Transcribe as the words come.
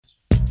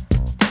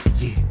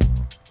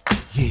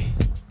Yeah.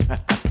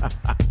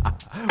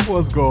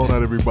 What's going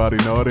on, everybody?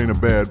 No, it ain't a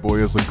bad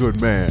boy, it's a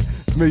good man.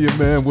 It's me, your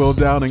man, Will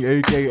Downing,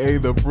 a.k.a.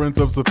 the Prince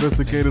of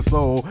Sophisticated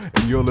Soul,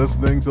 and you're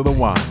listening to The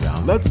Wind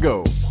Down. Let's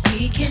go.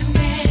 We can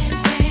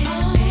dance,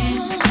 clap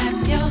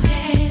your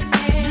hands,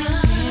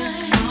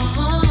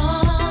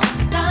 all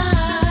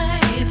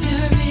night. If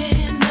you're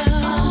in the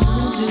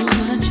mood, do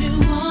what you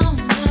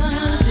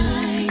wanna do,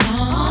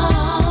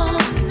 all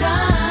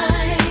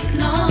night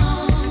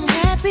long.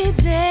 Happy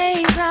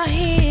days are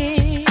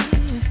here,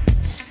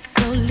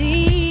 so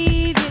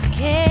leave your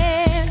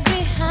cares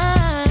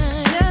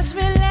behind. Just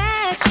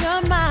relax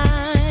your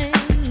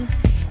mind,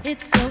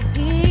 it's so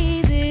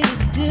easy to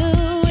do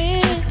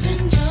it. Just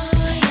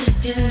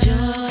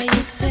enjoy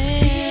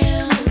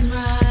yourself,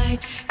 right?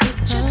 Get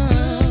your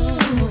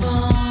groove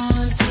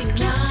on, take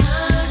your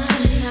time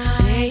tonight.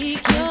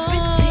 Take your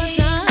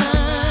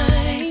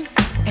time,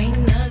 ain't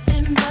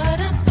nothing but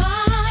a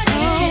party.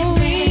 Oh,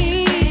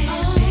 we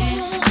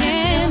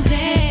can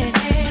dance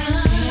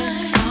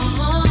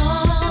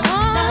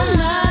all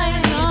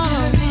night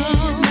long.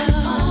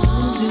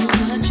 Do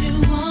what you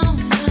want,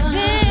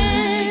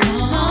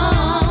 dance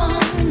all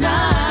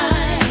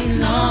night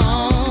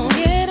long.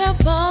 Get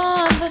up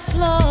on the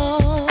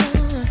floor,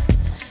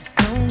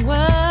 don't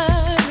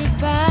worry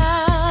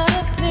about a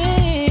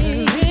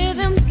thing. The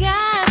rhythm's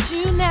got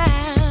you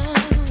now,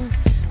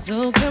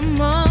 so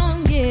come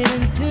on, get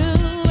into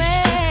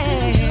it. Just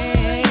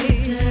enjoy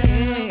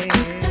yourself,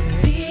 if the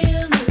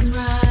feeling's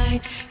right.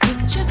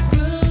 Get your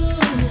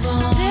groove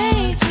on,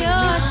 take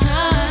your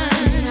time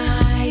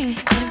tonight.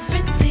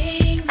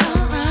 Everything's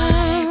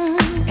alright,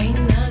 ain't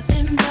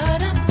nothing but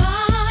a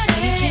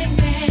party. We can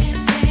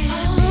dance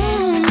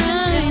all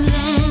night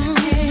long,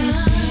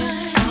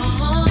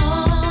 all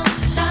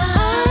night.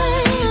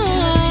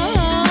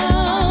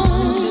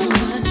 Do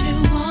what you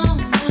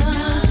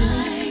wanna do,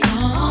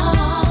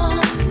 all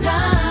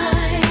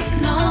night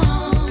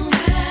long.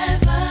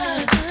 Have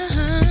a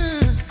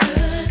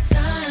good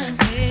time,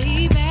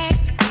 lay back,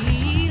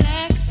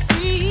 relax,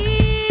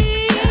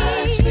 free.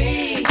 Just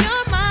free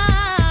your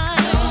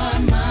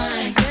mind.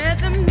 Let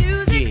the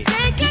music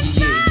take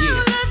control of you.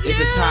 If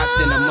it's hot,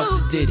 then I must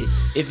have did it.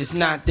 If it's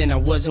not, then I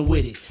wasn't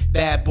with it.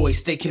 Bad boy,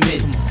 stay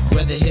committed.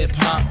 Whether hip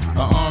hop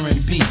or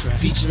R&B,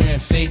 featuring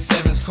Faith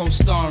Evans,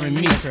 co-starring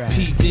me.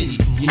 P Diddy,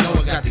 you know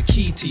I got the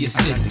key to your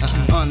city.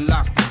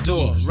 Unlock the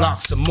door,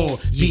 rock some more,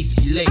 beats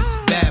be laced.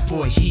 Bad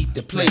boy, heat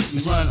the place.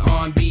 We run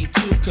R&B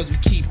too, cause we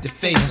keep the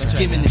faith.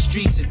 Giving the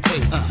streets a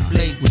taste,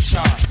 blaze the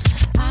charts.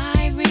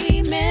 I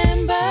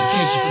remember. In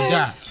case you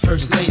forgot,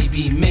 First Lady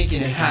be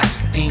making it hot.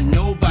 Ain't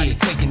nobody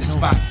taking the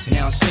spot.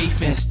 Now it's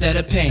faith instead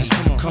of pain.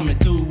 Coming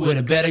through with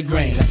a better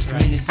grain.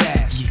 In the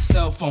dash,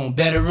 cell phone,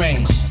 better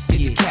range. Get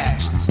the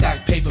cash,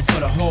 stack paper for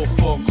the whole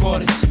 4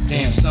 quarters.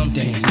 Damn, some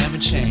things never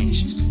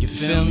change. You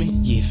feel me?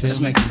 Yeah, let's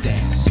make it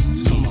dance.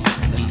 Come on,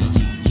 let's go.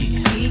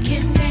 Yeah. We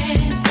can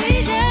dance,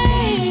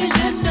 DJ,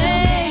 just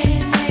play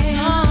the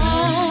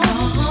song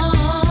all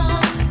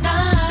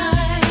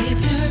night. If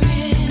you're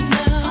in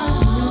the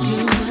mood, do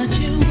what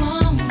you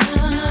wanna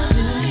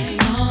do,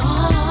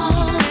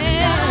 all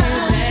night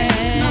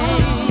long.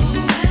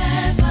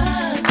 Have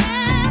a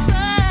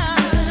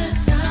good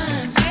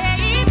time,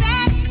 lay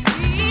back,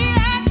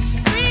 relax,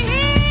 free.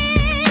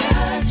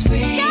 Just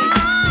free your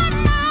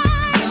mind.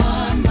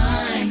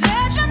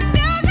 Let the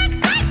music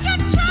take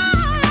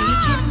control. We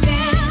can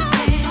dance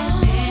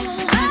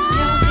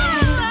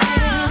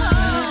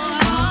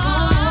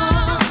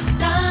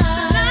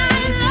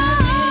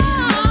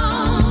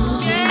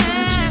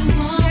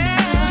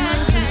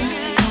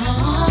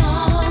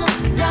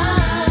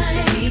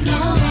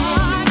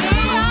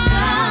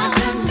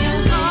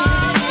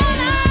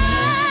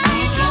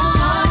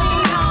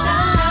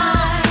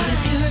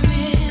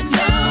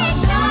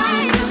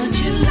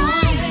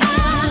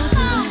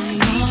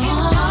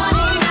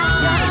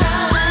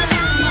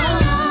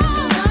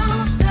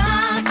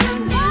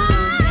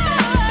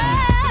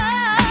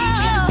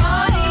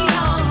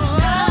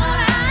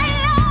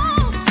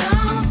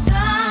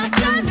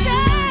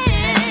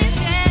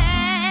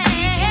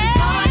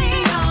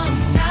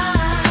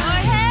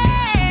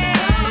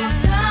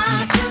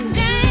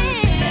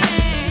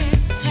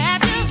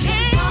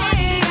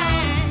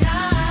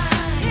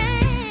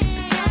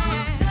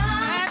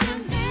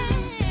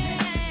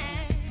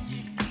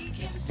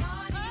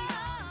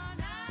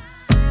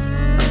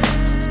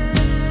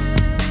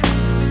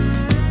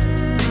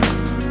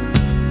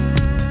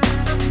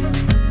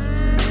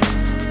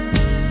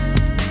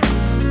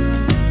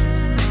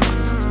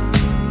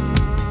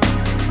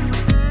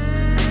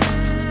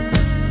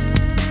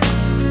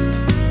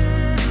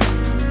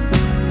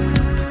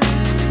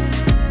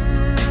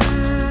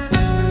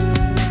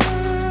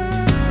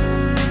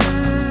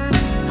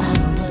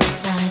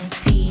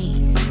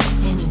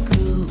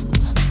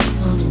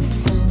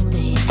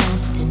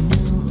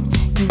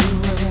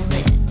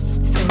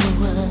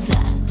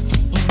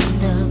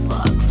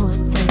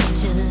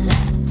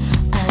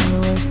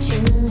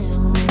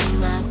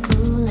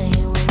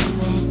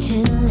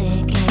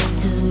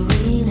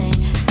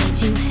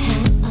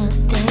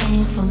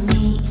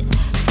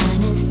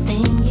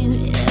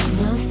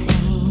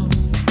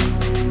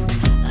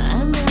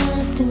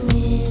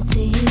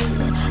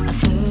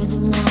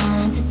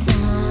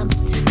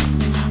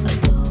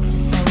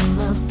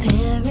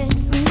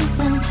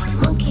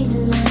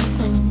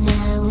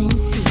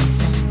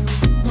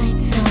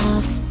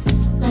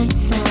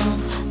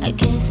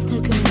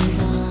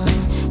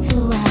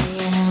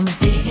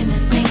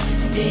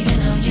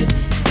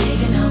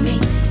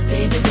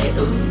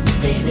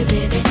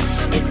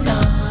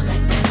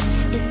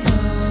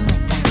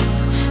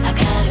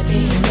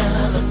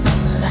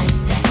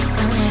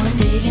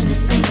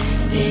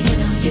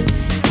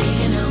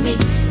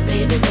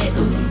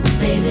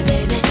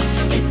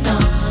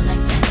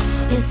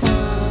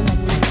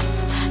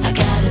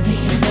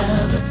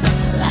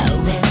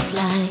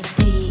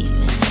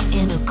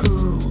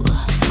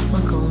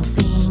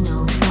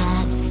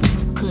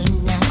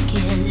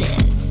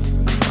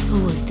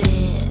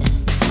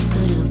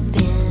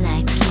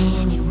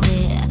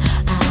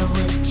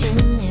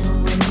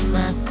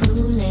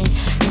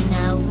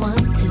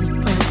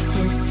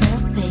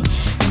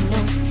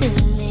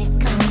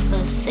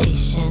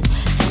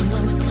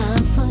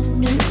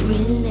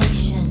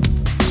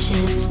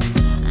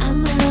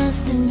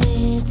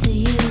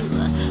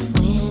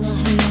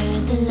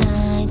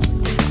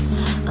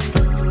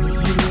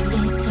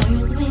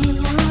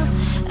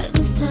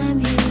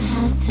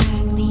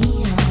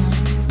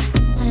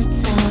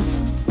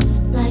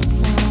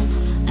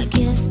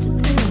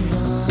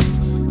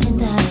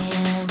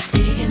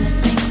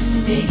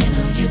digging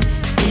on you,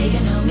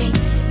 digging on me,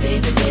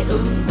 baby, baby,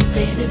 ooh,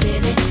 baby,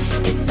 baby.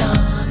 It's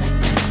all like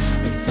that,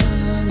 it's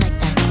all like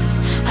that.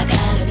 I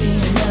gotta be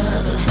in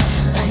love with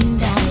something like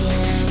that.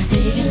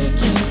 Digging the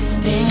skin,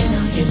 digging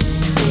on you,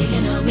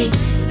 digging on me,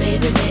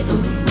 baby, baby,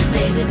 ooh,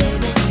 baby,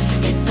 baby.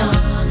 It's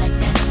all like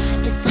that,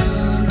 it's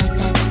all like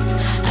that.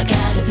 I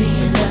gotta be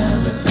in love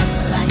with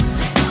something like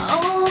that.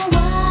 Oh,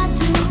 why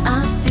do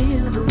I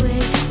feel the way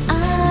I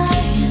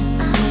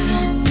digging on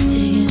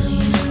you?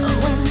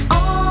 When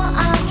all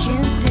I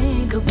can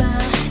think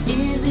about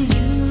is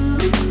you.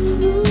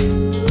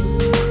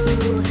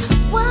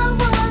 What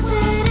was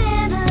it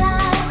in the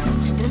light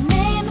that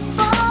made me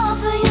fall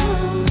for you?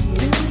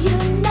 Do you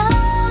know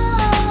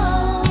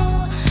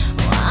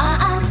why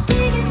I'm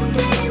digging,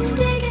 digging,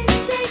 digging,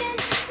 digging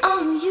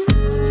on you?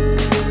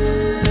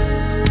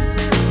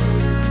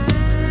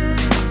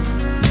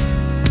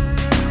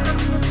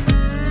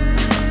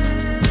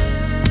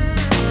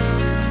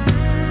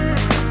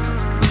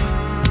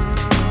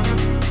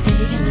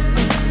 Digging the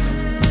sea.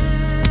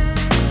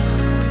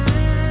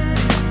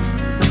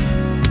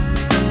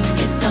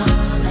 It's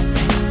all like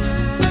that.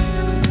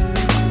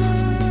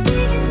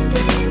 Digging,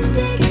 digging,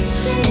 digging,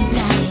 digging. And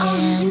I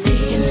am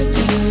digging the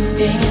sea,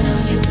 digging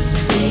on you,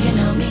 digging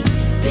on me,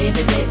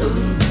 baby, baby,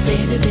 ooh,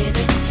 baby,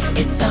 baby.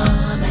 It's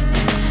all like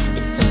that,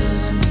 it's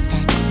all like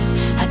that.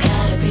 I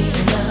gotta be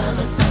in love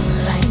with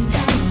something like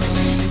that.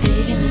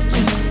 Digging the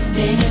sea,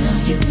 digging on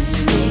you,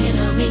 digging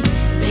on me,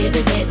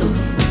 baby, baby, ooh,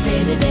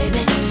 baby,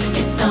 baby.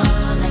 It's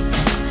all like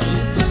that,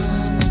 it's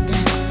all like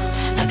that.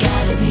 I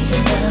gotta be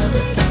in love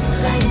with something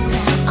like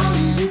that. Oh,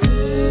 digging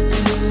the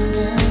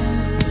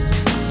sea.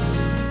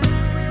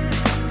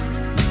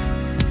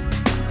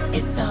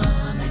 It's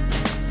all like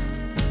that.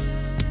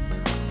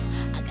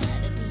 I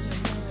gotta be in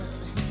love,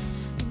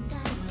 and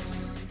I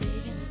am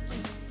digging the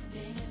sea,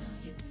 digging on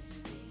you,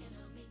 digging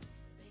on me,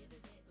 baby,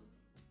 baby.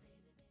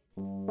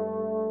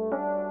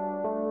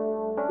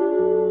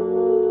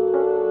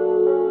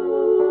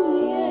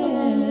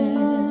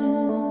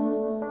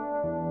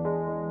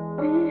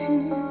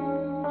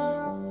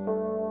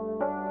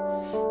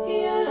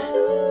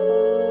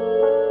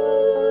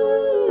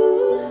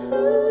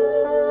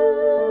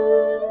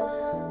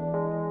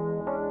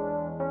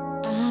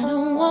 I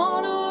don't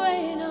wanna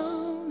rain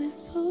on this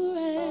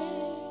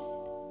parade,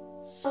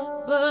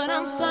 but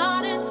I'm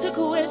starting to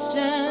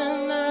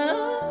question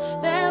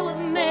that was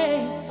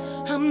made.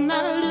 I'm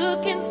not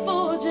looking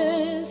for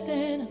just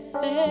an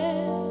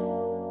affair.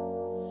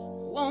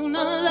 Want a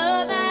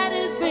love that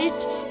is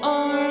based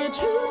on the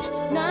truth,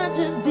 not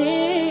just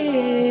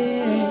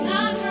dare.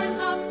 Not hurt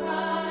my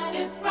pride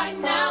if right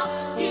now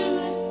you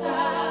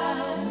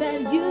decide that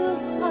you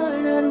are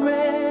not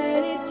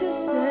ready to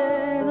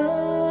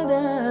settle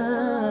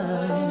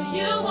down. If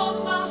you want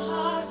my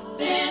heart,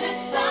 then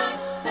it's time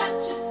that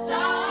you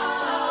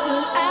start to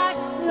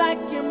act like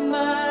you're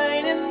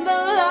mine in the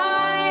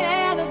light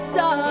and the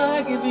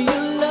dark. If you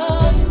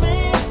love me,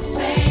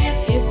 say it.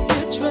 If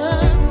you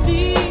trust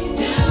me,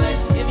 do it.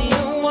 If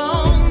you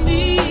want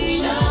me,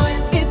 show it.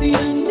 If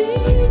you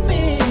need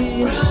me,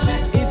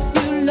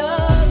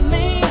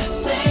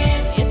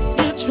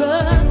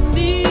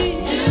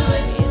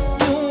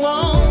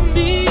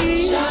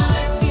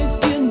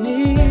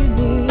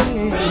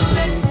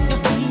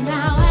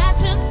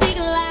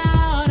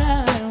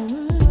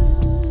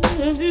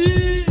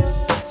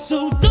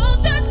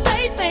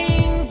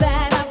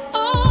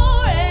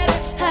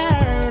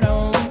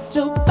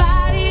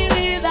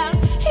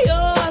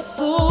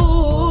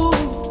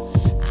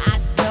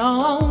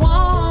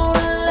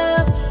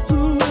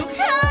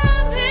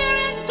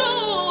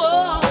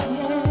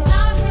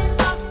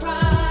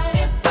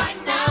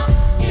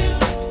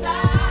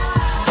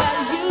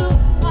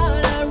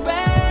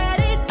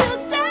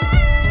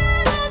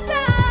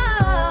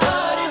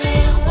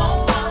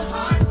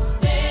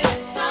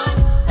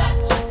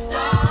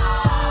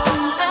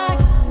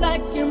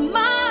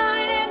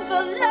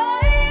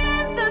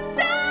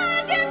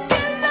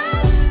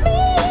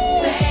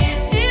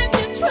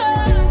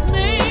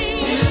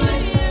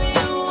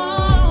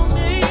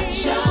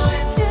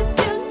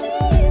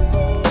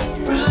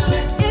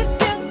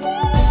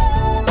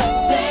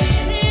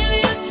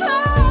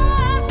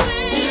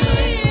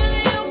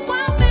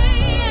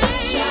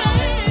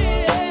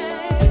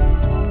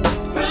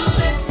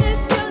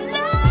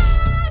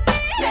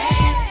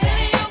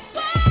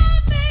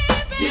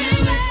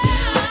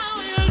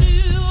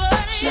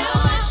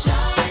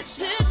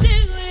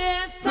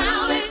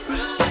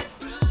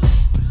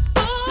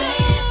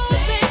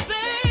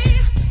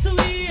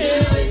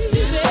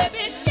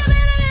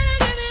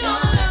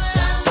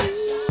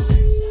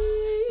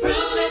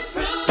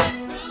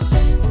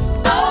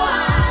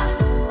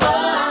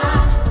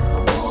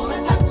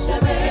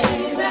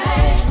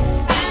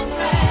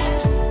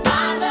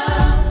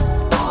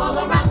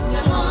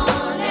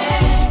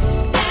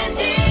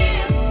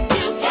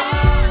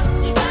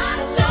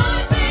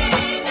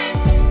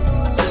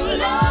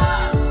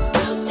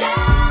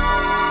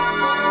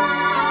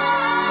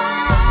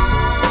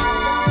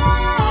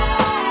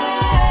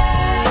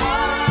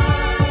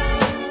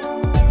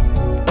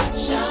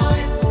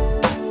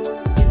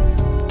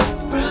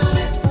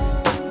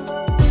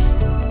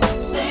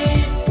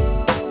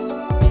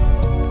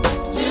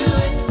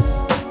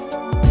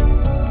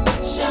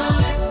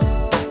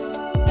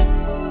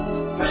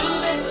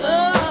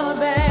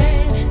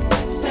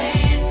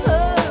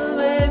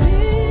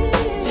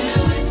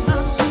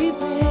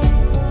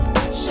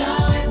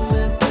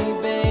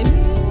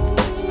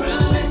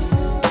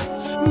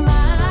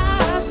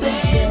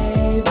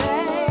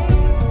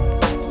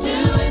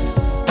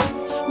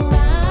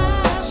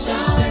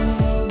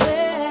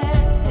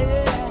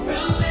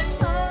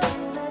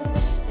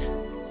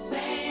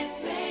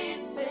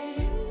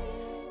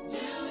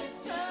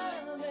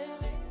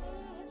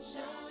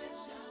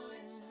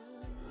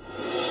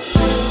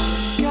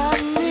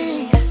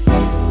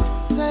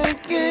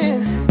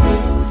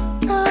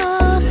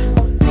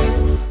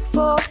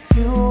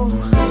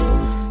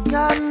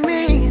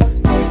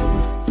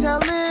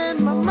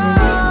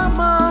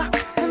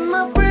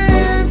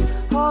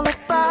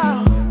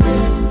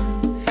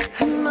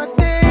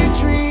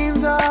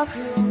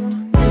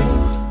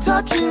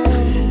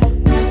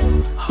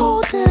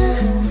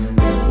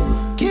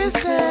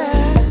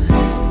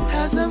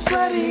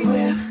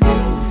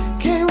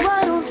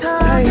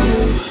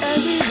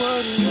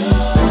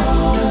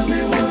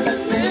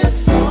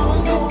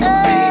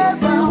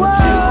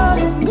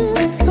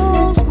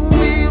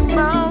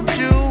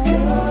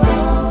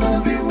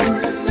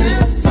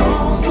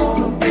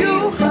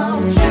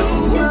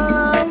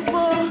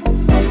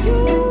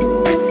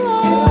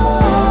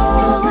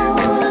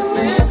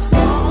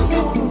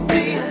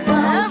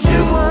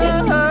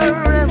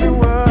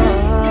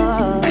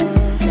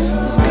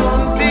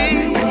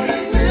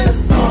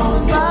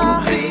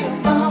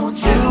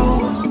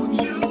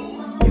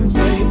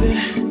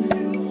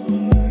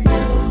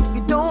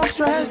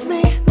 trust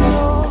me.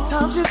 At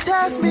times you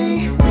test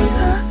me,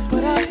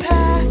 but I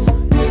pass.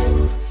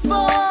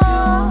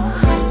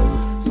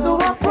 So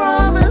I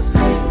promise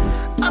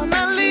I'm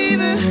not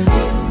leaving.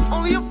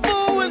 Only a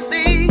fool would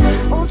leave.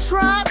 Won't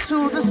try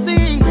to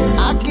deceive.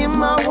 I give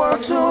my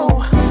word to.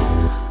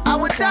 I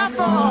would die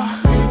for.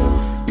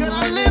 Girl,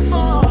 I live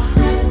for.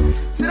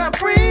 Said I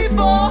breathe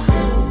for.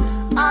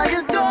 I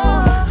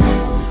adore.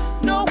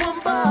 No one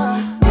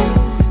but.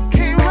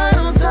 Came right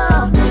on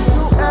time.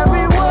 So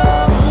every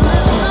word.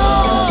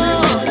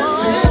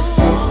 This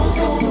song's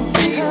gonna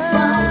be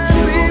about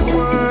you. Every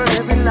word,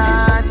 every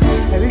line,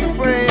 every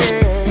phrase.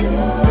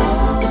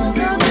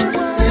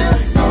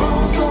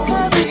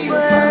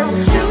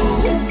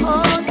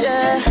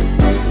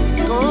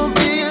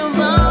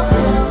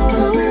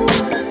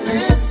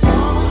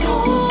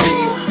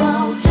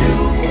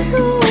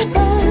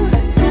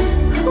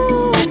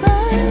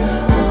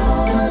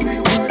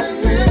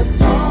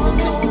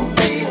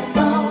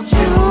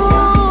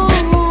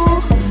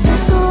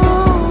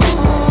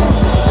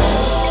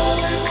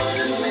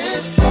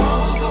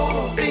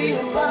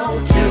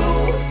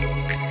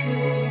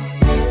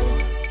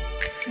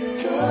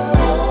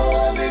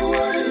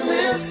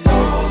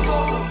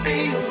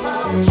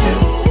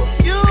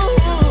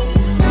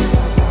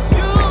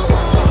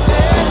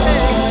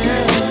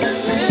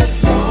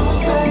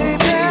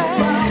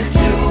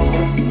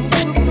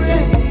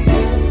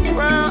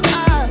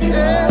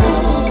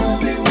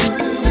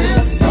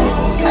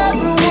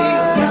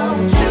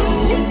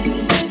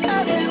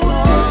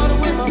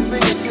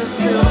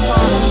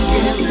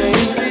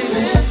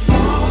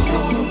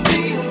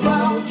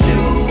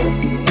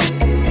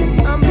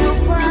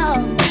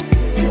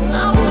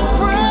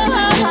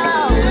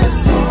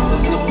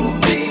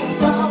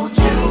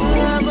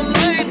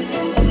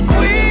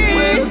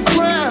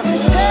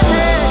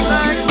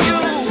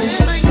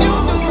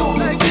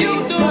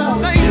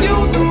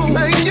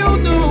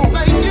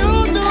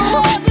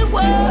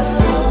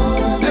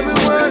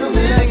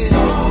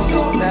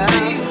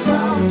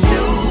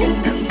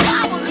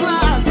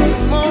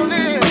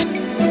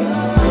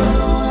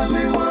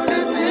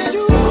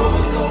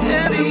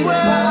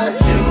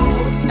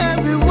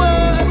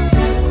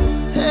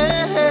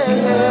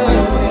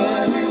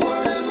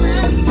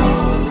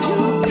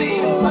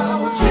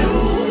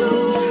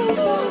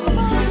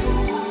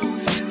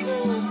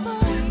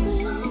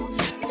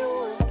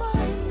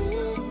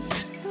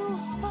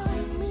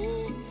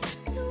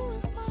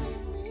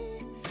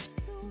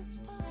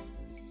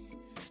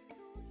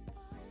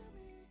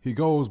 He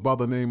goes by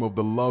the name of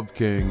the Love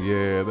King.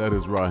 Yeah, that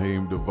is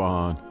Raheem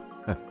DeVaughn.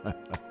 The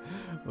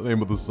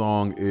name of the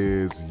song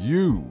is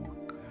You.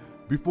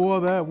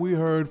 Before that, we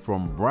heard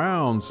from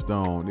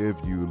Brownstone, If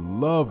You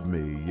Love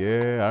Me.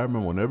 Yeah, I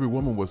remember when every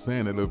woman was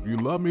saying it. If you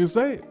love me,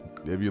 say it.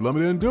 If you love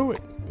me, then do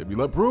it. If you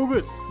love, prove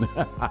it.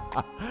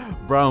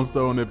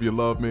 Brownstone, If You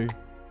Love Me.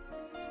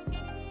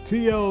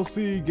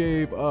 TLC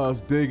gave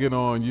us Digging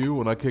on You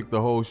when I kicked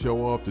the whole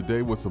show off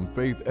today with some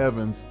Faith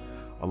Evans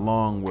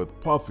along with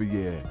Puffy.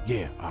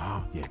 Yeah,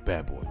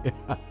 bad boy.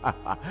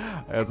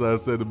 As I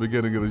said at the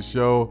beginning of the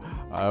show,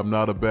 I'm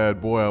not a bad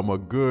boy, I'm a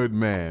good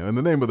man. And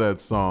the name of that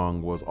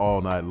song was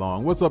All Night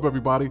Long. What's up,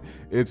 everybody?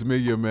 It's me,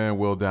 your man,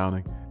 Will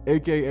Downing,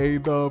 a.k.a.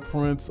 the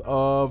Prince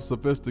of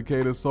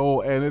Sophisticated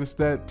Soul, and it's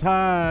that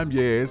time.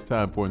 Yeah, it's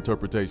time for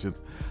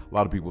interpretations. A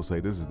lot of people say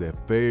this is their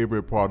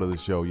favorite part of the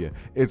show. Yeah,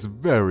 it's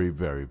very,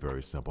 very,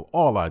 very simple.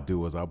 All I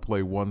do is I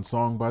play one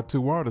song by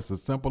two artists,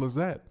 as simple as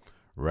that,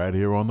 right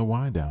here on the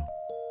Wind Down.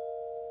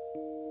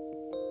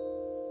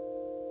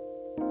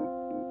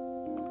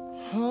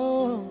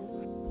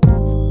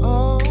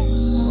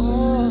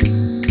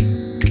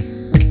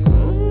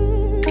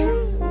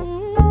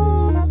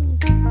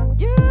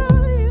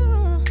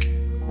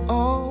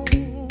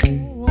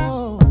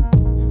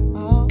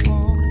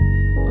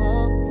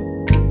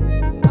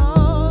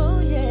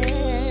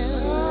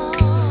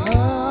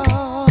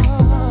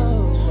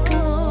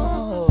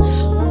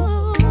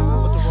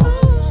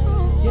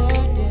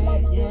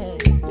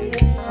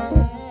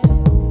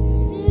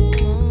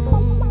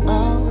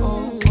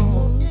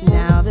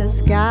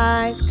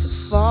 Skies could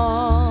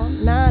fall,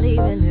 not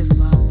even if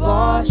my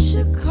boss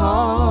should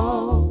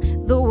call.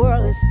 The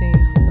world, it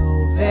seems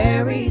so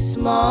very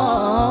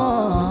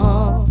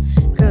small,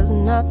 'cause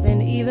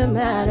nothing even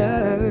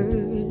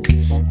matters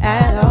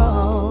at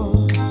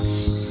all.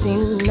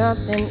 Seems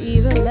nothing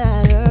even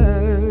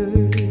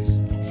matters.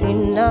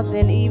 Seems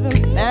nothing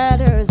even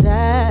matters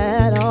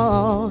at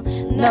all.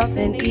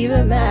 Nothing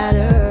even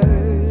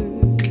matters.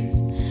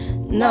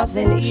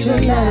 Nothing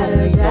even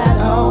matters at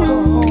all.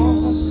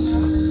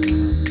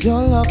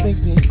 Your love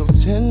makes me feel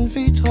 10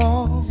 feet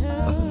tall.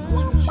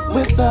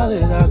 Without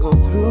it, I go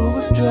through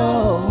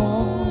withdrawal.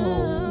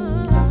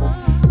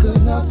 'Cause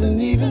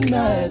nothing even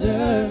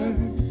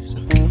matters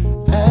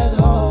at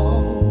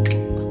all.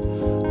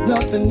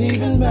 Nothing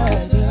even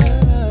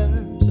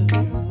matters.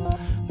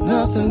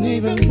 Nothing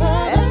even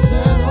matters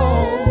at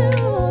all.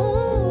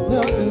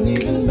 Nothing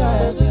even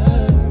matters.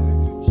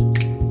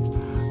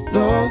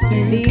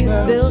 Nothing These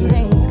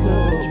buildings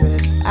could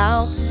drift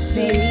out to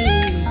sea.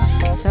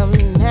 Some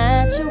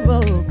natural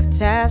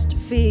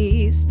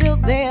catastrophe. Still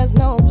there's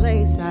no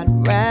place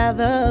I'd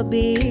rather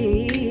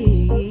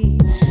be,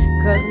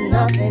 'cause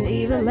nothing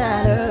even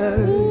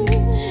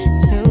matters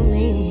to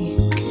me.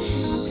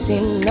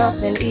 See,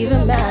 nothing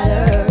even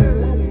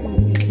matters.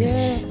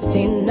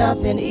 See,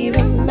 nothing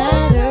even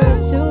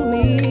matters to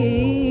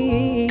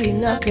me.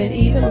 Nothing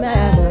even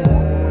matters.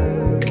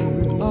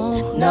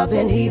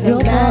 Nothing even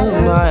matters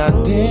You're my to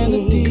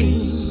identity.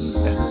 me.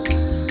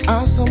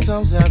 I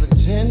sometimes have a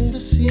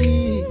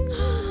tendency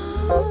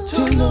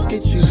to look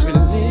at you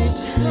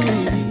religiously,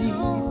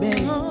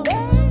 babe,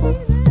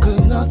 'cause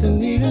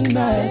nothing even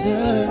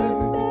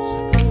matters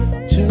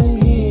to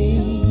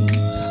me.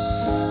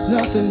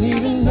 Nothing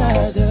even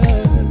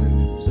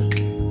matters.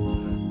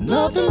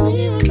 Nothing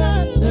even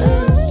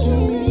matters to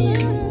me.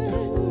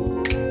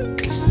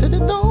 Sit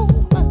it down,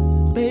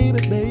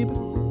 baby, baby.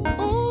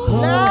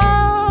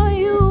 Now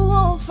you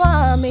won't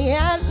find me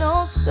at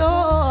no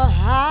store.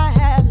 I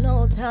have no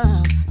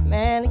time for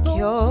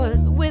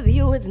manicures. With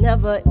you it's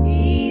never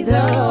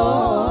either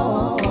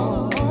or,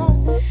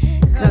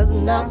 'cause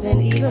nothing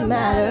even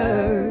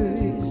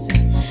matters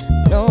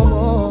no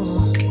more.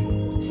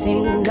 See,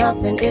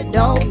 nothing, it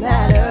don't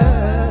matter.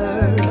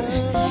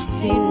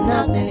 See,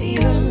 nothing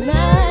even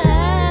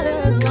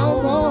matters no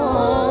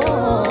more.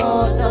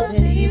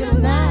 Nothing even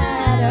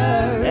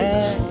matters.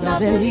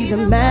 Nothing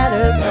even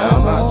matters no Now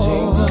my more.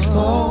 jingles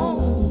go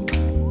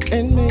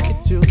and make it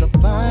to the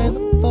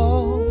final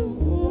fall.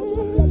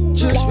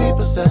 Just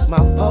repossess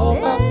my phone,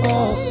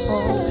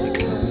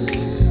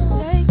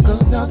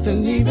 'cause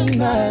nothing even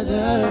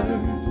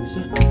matters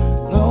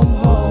no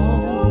more.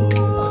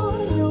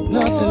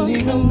 Nothing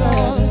even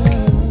matters.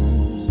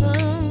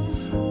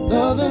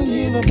 Nothing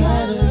even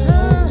matters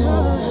no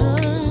more.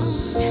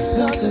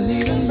 Nothing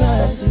even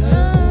matters.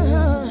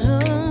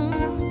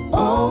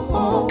 Oh,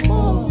 oh,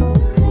 oh.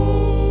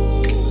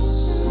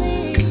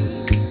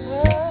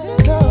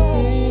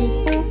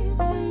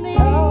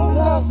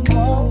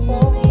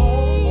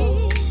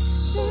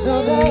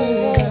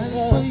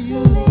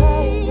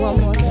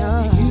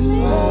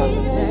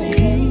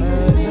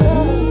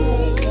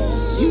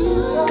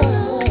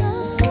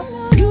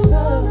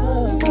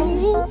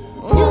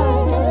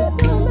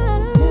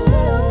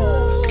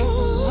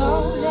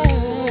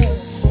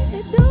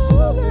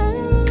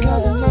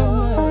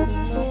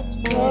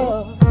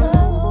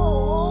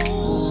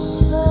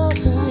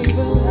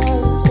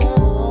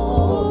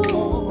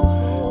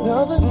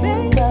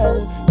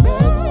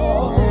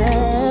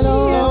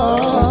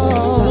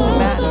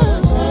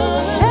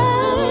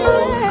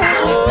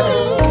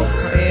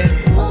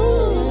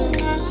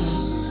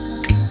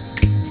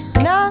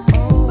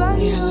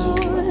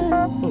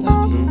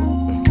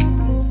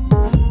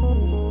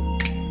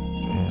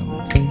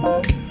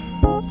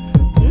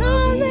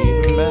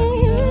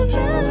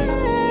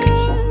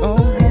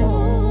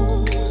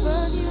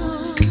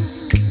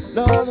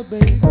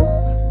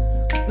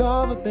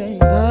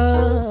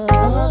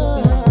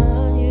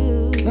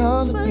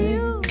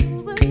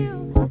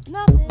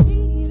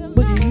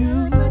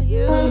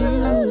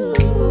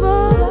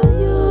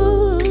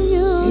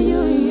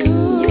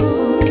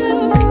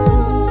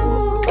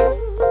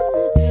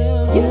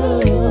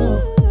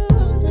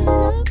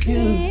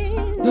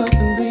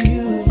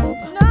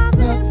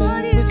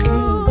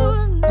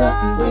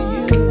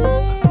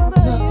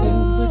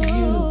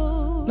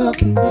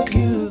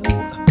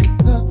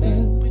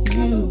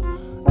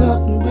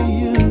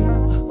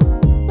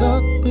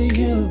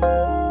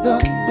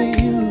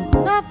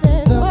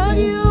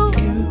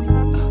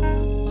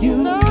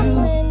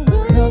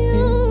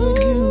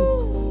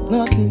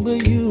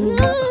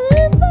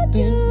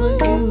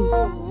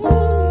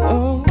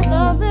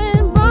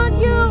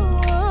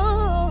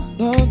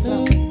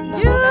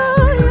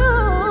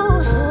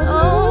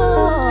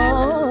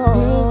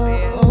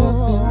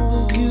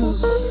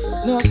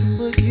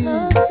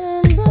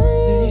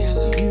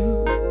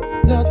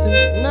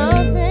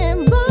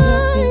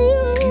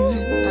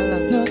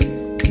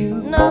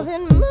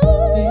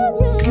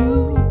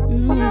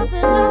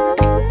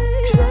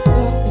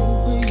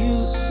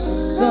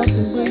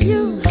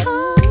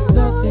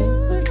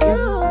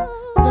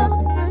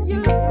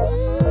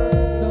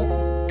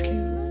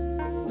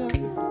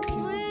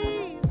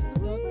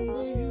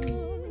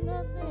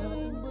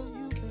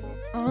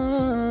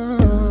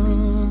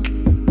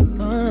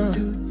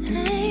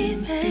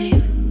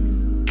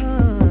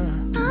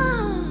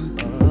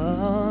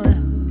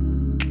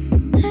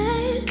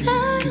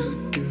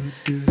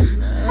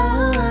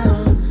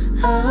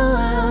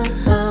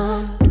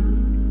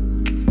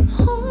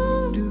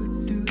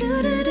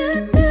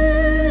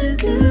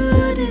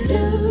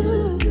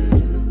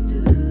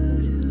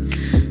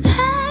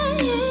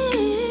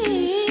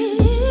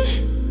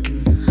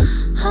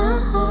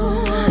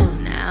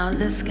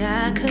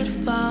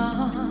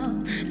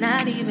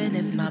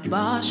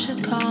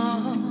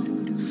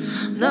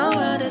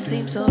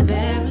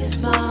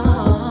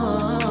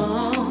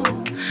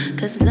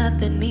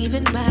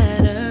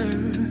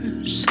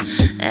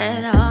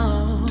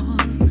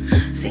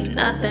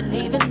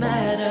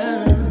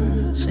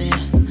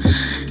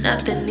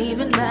 Nothing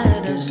even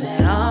matters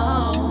at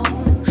all.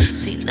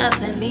 See,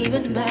 nothing nothing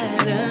even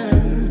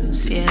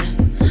matters. Yeah,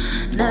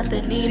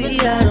 nothing even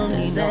matters. I don't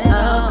need no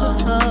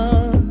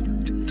alcohol.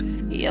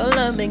 Your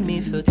love make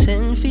me feel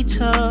 10 feet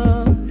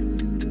tall.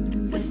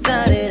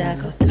 Without it, I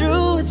go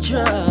through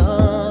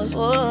withdrawals.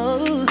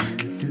 Oh,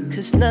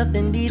 'cause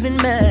nothing even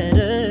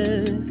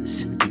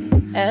matters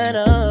at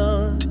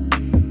all.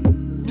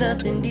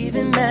 Nothing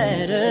even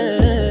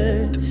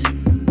matters.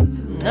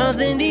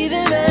 Nothing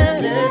even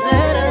matters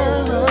at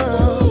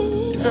all.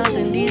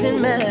 Nothing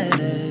even matters.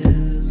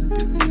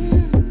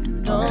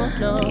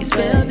 No, These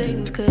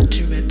buildings could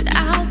drift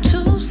out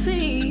to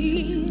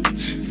sea.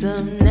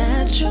 Some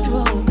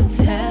natural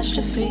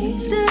catastrophe.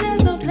 Still,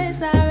 there's no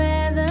place I'd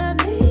rather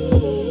be.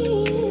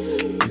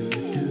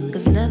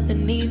 'Cause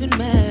nothing even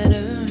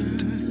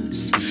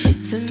matters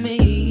to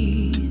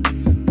me.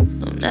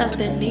 No,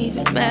 nothing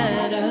even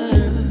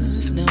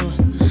matters. No,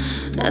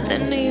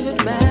 nothing even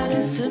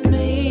matters to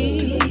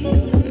me.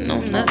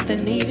 No,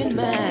 nothing even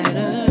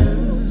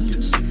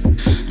matters.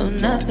 No,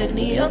 nothing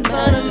even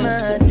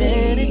matters to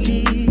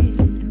me.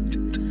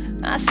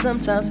 I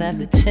sometimes have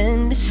the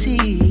tendency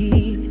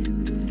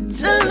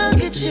to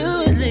look at you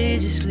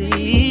religiously,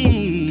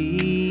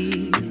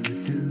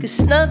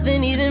 'cause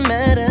nothing even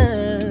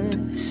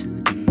matters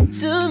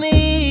to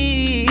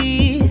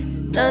me.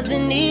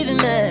 Nothing even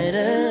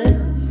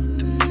matters.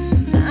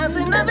 I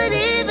say nothing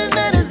even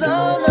matters.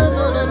 Oh no,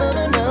 no, no, no,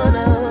 no, no,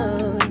 no.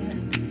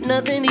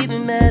 Nothing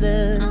even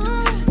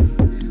matters.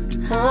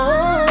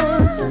 Oh.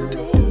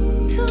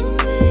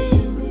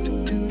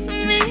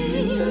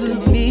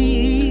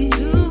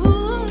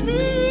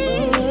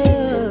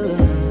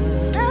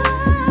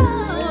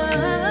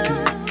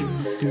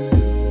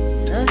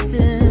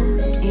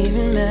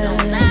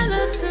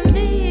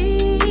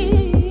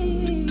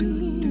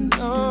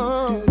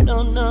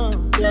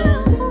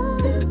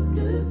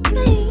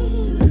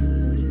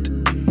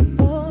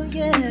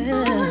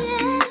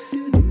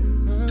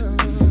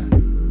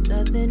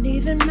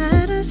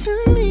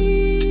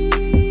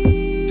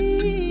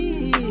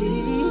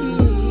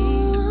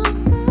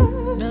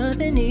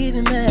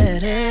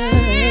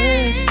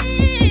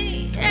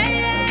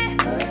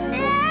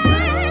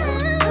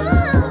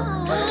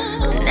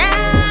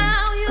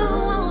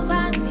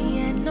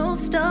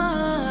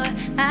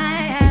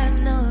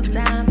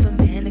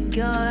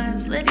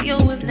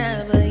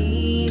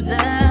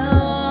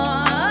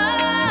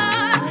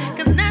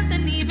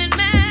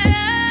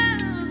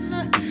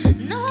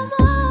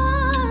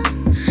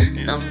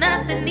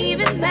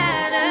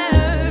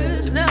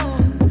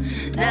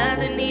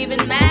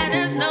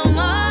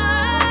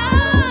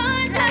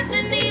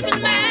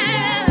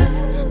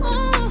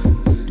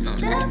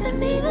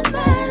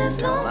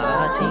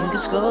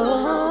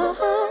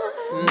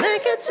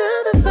 Make it to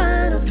the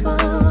final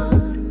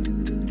four.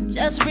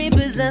 Just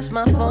repossess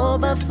my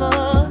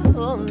 4x4.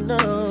 Oh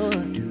no,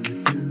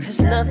 'cause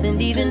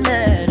nothing even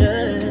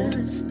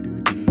matters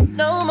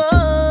no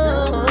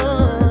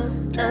more.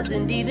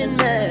 Nothing even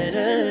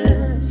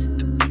matters.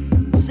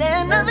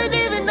 Say nothing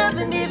even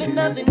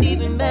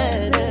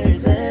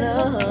matters at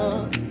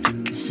all.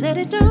 Set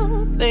it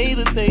down,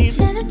 baby, baby.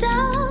 Set it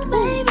down,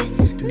 baby.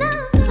 No,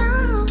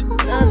 no.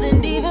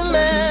 Nothing even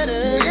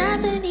matters.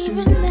 Nothing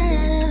even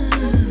matters.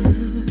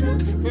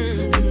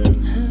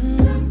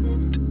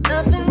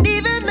 Nothing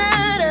even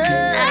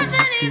matters.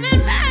 Nothing even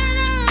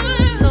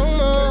matters. No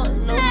more,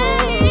 no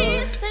more.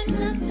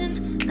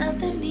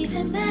 Nothing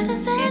even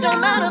matters. It don't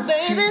matter,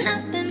 baby.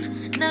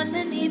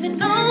 Nothing even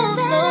matters.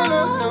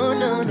 No.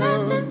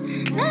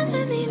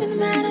 Nothing even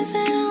matters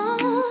at all.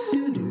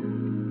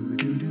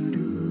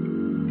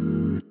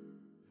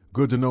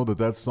 Good to know that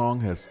that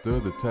song has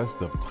stood the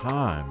test of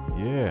time.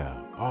 Yeah.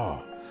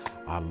 Oh,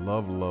 I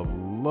love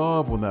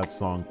when that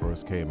song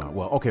first came out.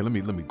 Well, okay, let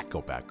me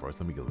go back first.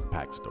 Let me get a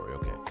backstory.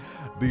 Okay.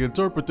 The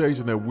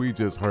interpretation that we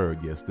just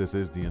heard, yes, this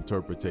is the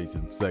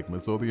interpretation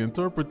segment. So the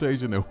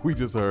interpretation that we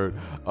just heard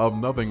of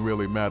Nothing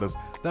Really Matters,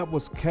 that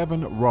was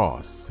Kevin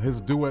Ross.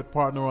 His duet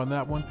partner on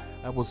that one,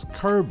 that was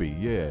Kirby.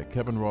 Yeah,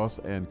 Kevin Ross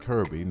and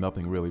Kirby,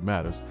 Nothing Really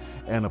Matters.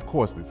 And of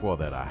course, before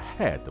that, I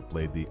had to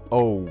play the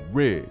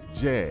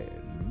Original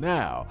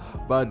Now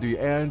by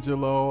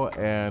D'Angelo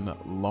and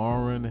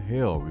Lauryn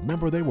Hill.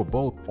 Remember, they were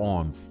both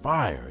on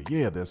fire.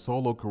 Yeah, their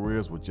solo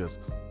careers were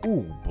just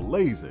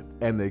blazing.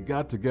 And they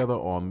got together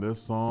on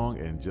this song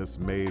and just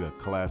made a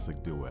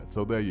classic duet.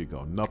 So there you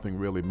go. Nothing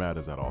really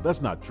matters at all.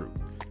 That's not true.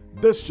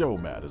 This show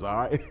matters, all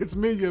right? It's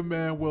me, your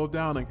man, Will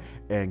Downing.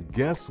 And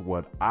guess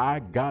what I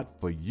got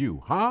for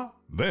you, huh?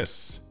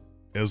 This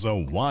is a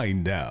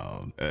Wind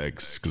Down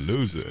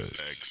exclusive.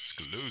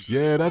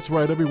 Yeah, that's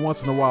right. Every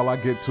once in a while I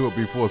get to it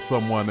before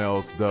someone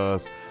else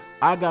does.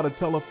 I got a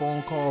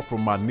telephone call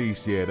from my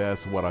niece. Yeah,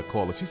 that's what I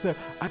call her. She said,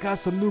 I got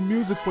some new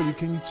music for you.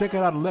 Can you check it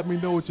out and let me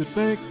know what you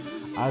think?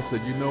 I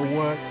said, you know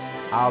what?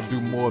 I'll do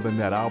more than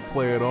that. I'll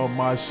play it on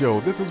my show.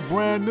 This is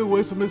brand new.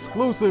 It's an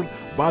exclusive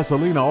by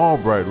Selena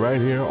Albright right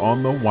here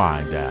on the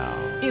Wind Down.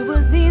 It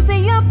was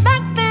easier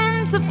back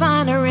then to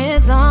find a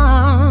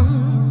rhythm,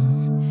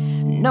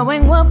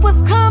 knowing what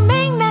was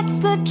coming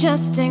next,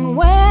 adjusting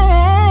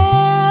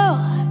well.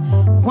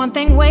 One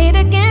thing weighed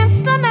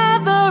against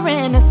another order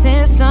in the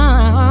system.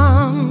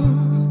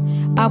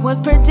 I was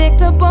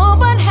predictable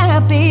but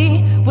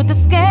happy with the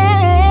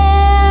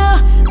scale.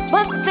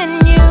 But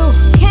then you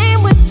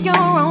came with your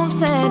own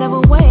set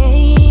of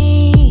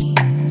ways,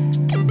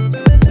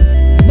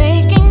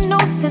 making no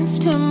sense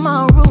to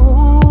my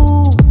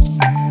rules.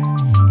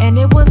 And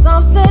it was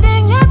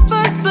upsetting at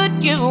first,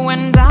 but you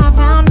and I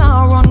found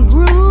our own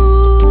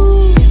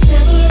groove.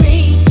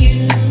 Discovering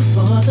you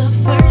for the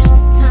first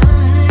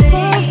time. For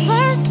the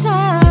first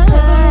time.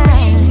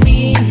 Discovering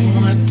me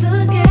once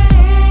again.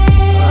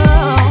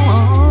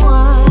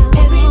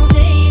 Every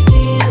day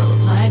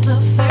feels like the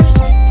first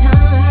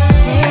time.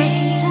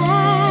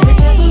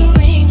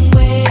 Remembering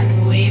when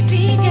we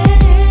began.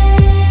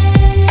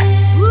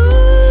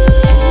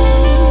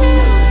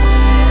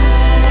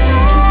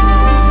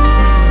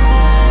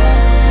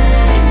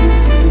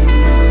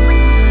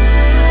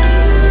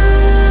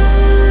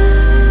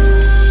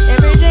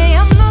 Every day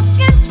I'm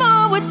looking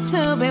forward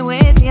to be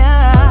with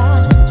ya.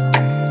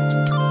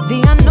 The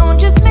unknown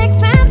just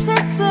makes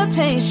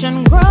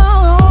anticipation grow.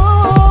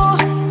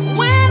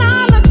 When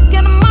I look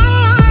at my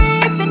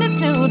life in this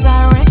new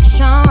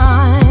direction,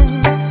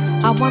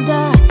 I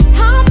wonder,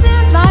 how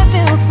did life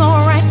feel so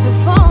right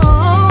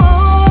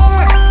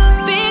before?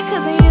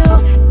 Because you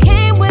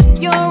came with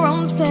your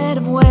own set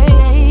of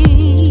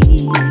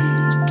ways.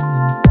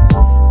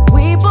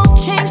 We both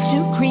changed to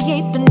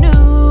create the new.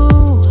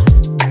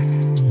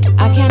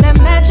 I can't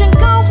imagine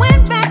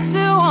going back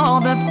to all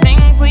the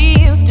things we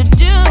used to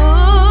do.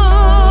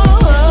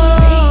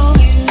 Discovering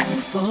you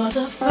for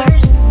the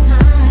first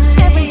time.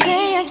 Every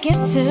day I get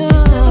to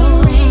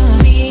discovering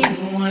me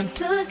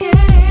once again.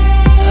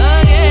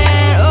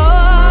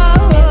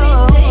 Every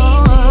day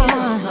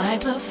feels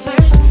like the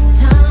first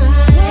time.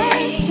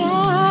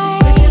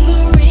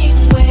 Remembering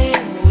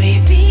when we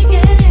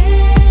began.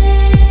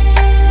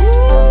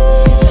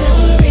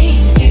 Discovering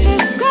you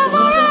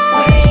for the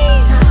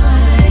first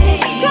time.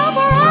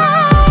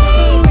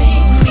 Discovering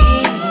me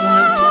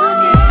once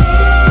again.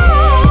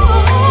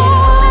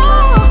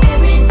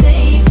 Every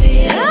day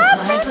feels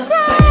like the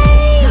first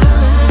time.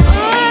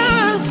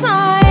 Remembering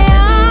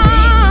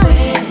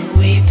when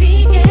we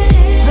began.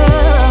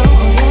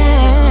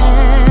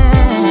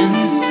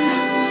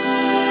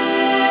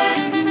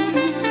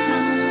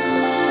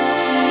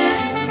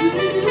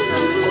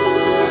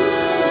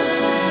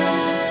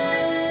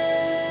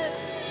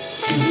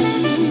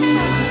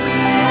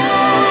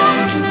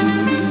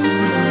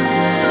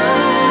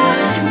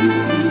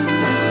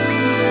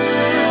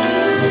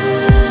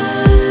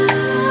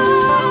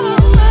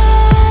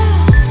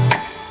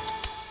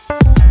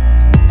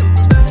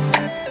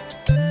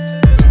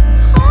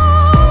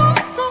 I'm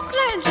so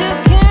glad you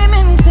came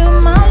into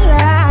my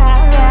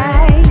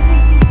life.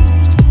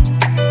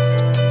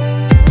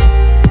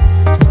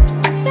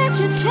 Said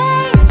you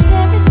changed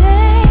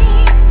everything.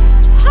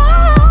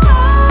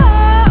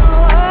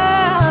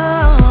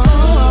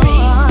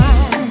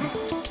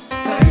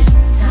 First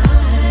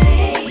time.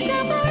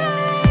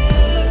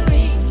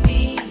 Discovering me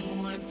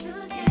once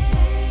again.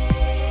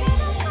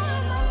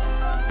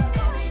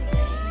 Every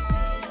day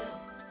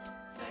feels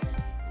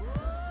first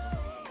time.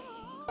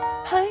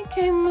 I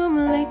came home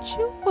late,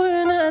 you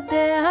were not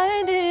there.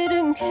 I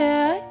didn't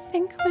care. I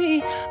think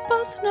we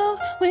both know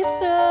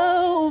it's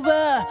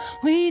over.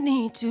 We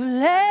need to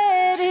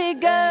let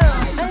it go.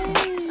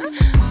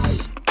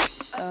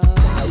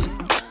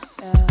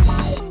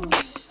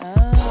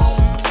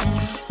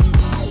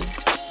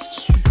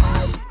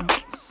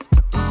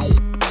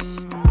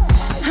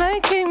 I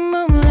came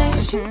home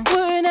late, you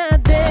were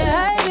not there.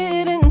 I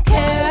didn't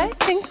care. I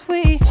think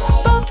we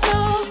both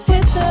know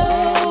it's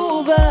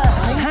over.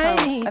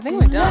 I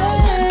think we're done.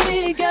 Let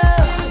it go.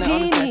 No, He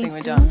honestly, I think needs we're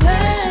to done.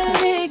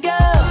 let it go.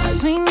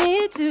 We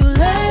need to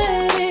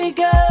let it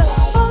go.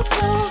 Both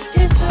know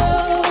it's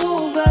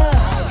over.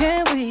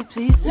 Can we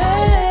please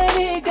let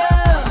it go?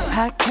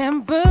 I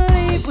can't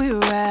believe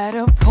we're at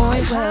a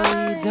point where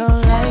we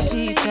don't like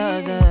each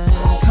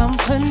other's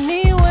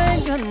company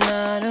when you're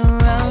not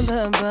around.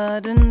 The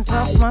burdens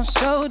off my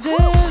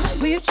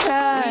shoulders. We've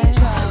tried,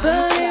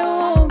 but it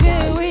won't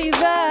get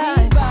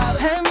revived.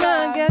 And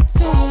I got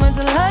too much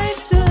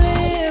life to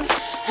live,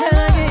 and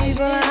I gave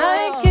all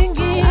I can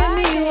give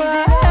me.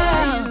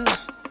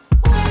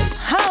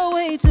 I'll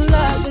wait to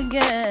love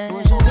again.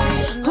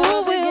 Who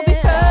will be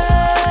first?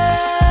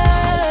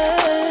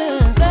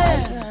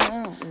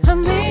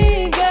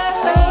 Amiga,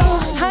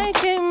 I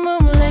came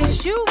home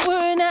late, you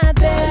were not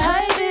there.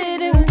 I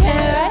didn't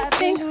care. I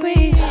think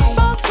we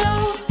both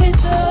know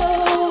it's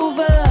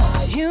over.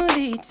 You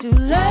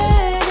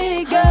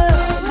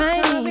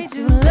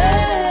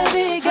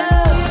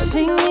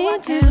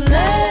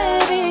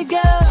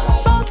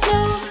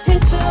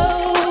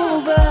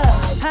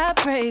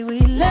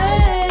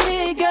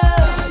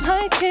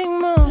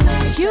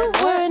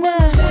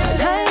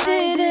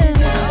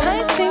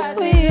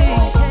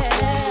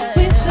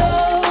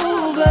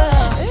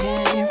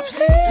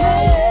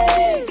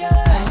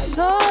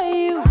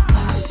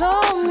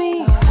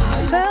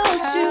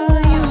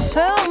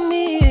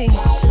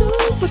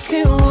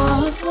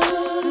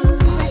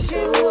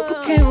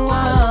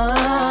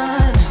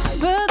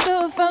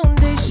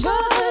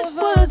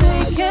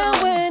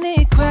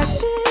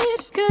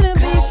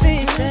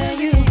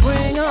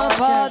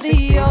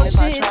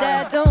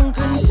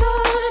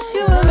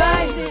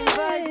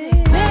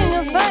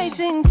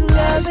fighting to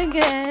love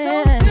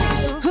again.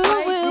 Who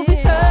will be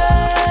first?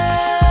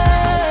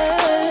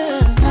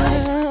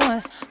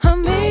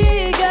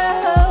 Amigo,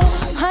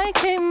 I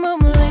came home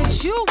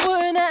late, you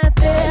were not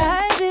there.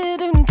 I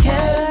didn't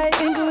care. I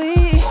think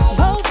we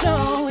both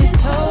know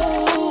it's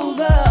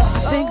over.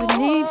 I think we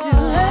need to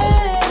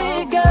let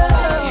it go.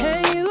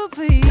 Can you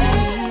please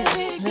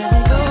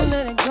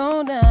let it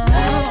go down?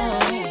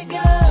 We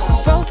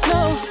both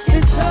know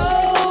it's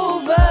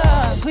over.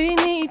 We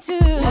need to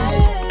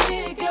let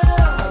it go.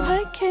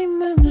 I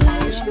came home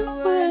late, you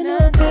were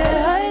not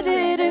there. I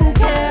didn't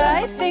care.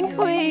 I think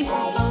we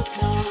both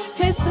know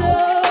it's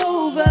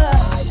over.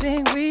 I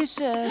think we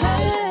should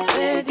let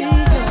it go.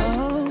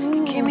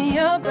 Keep me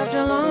up after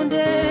a long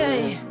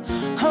day.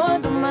 Oh, I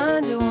don't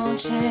mind, it won't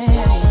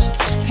change.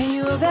 Can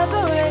you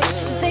evaporate?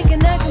 I'm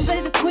thinking I can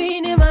play the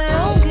queen in my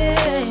own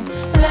game.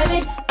 Let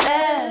it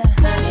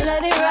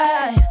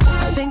ride.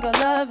 I think our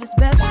love is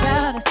best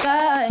out of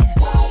sight.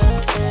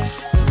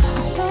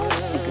 I'm so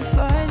sick of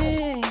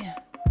fighting.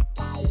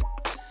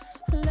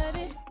 Let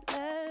it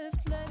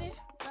left, let it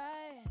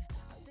right.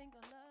 I think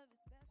our love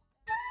is best.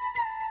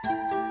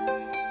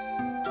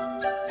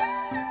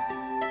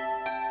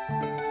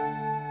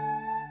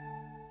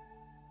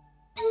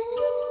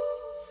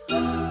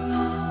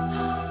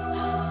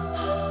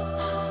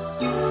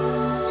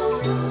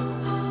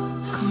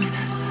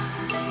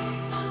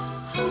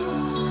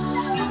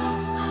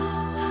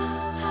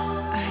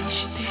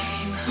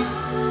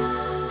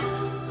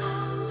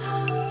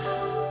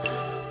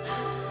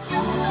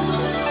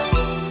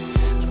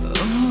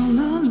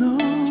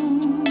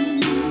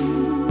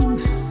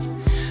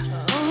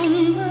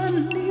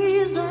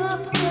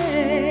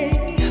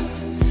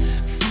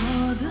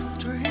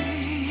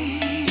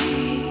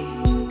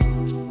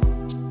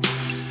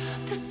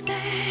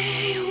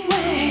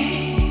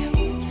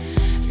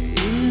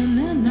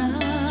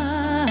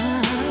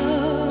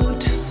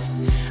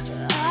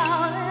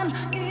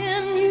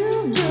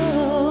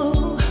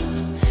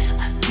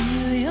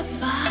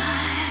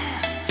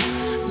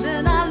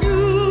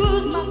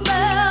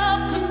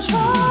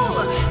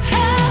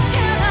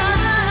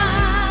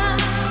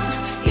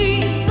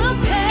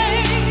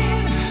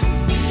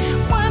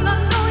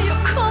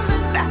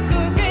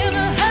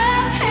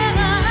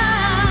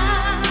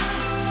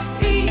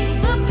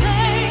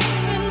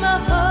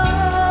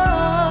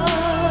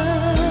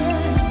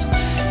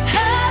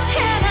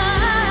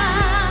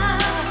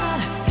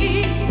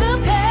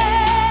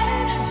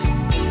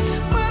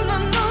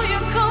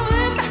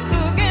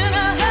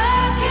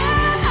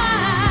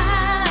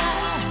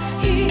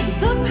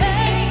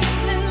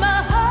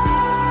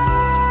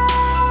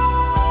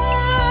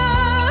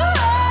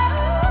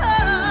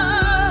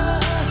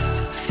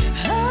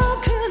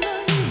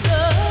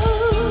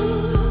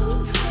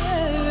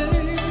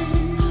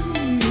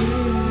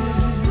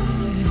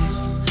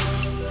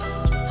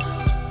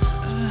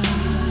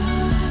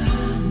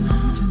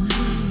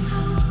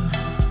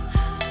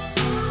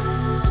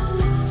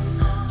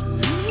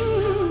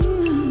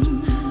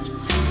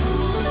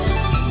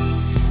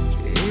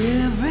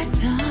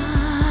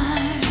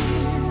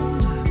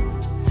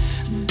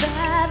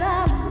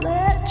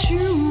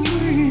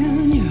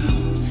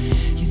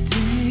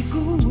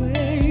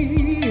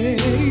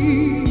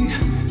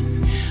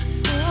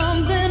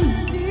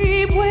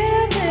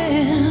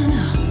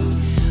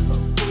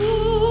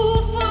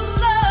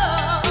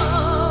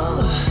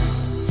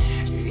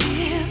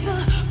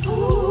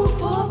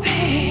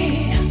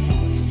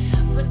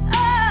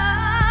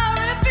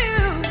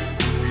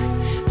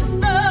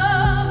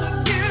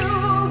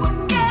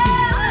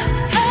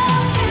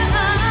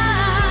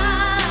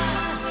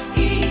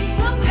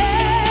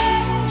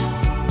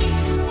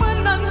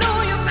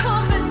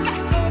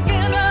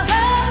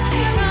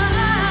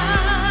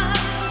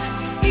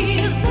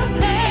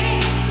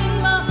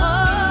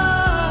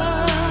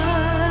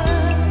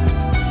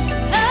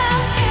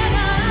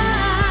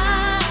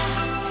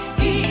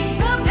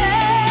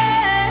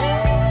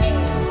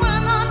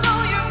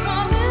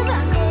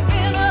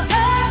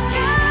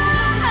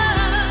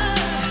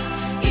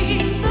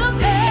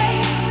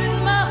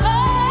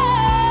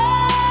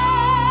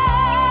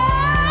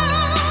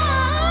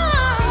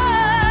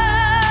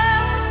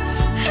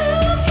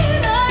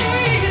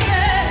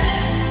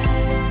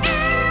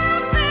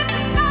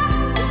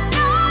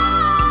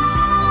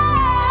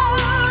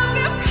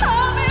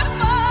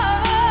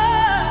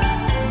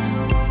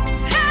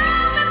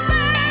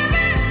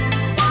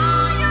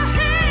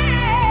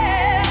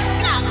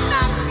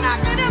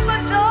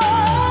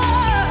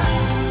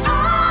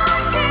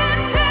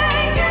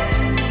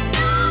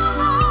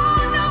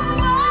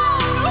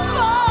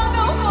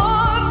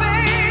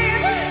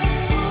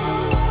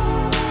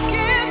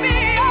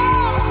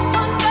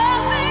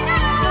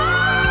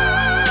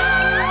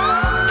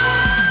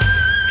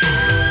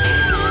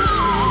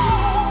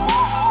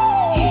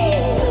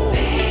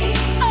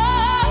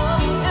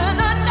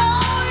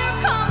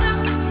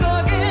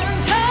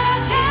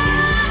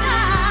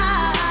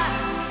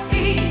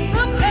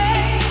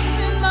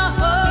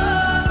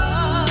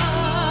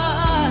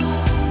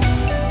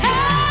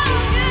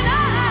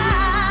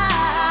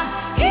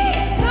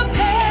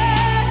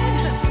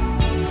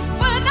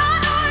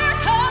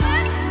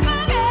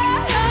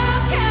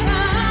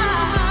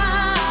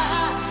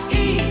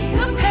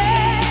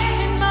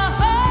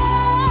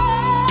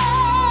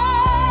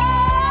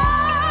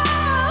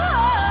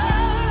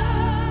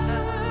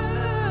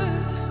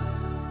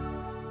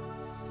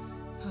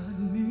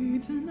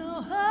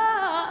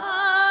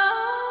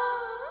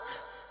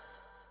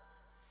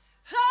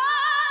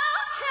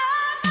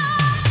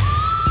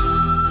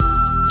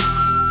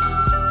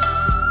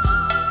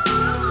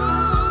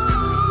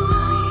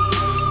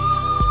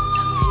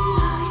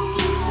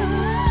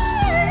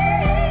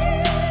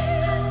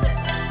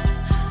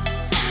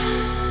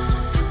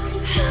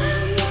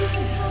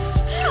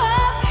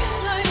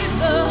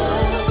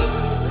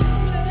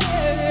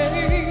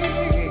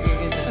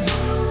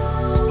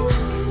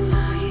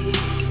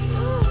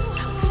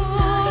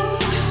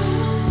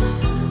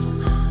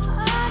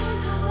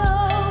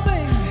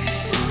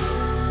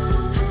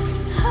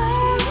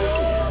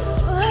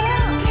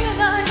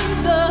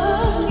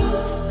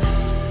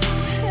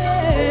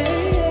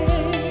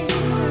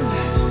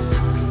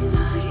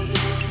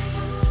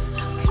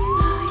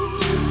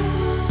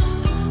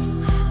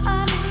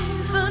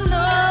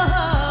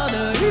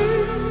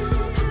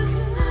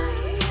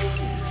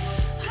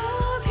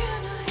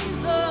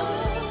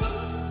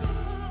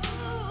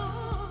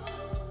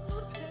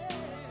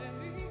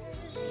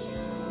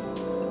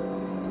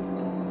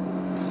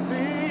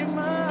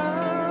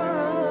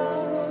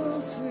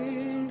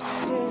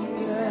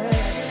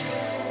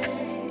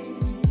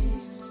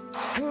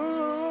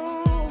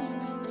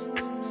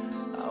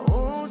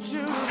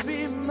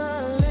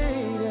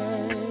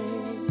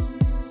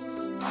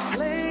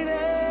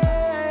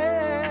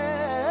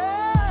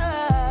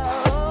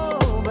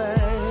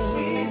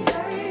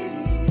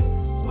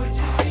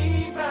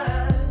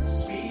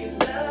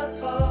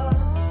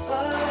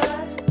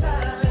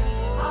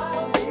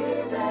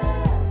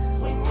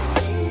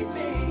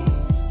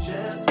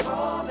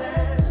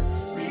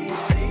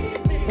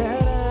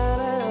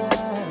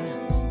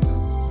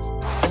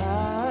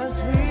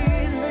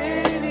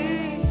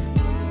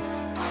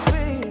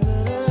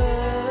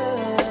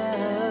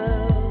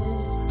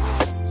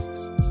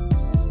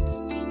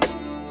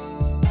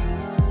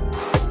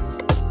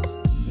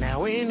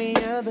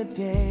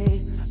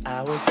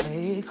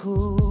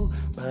 cool,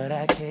 but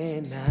I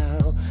can't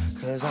now,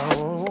 'cause I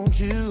want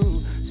you.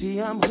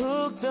 See, I'm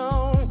hooked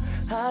on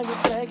how you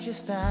flex your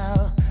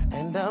style,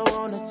 and I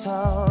wanna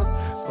talk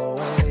for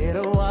a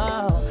little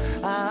while.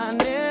 I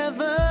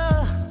never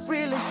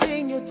really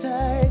seen your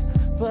type,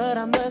 but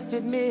I must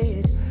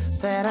admit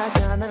that I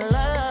kinda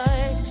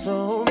like.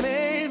 So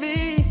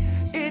maybe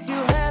if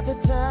you have the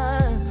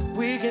time,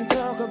 we can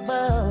talk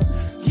about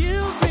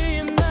you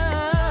being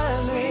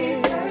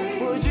mine.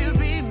 Would you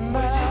be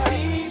mine?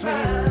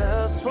 Sweet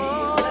love for.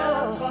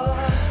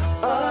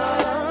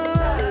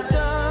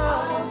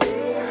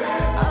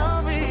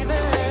 I'll be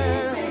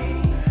there.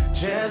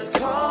 Just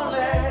call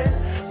and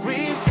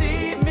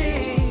receive me.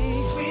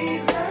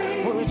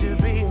 Would you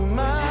be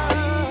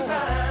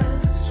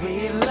mine?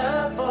 Sweet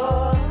love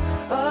for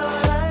a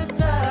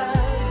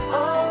lifetime.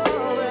 Oh,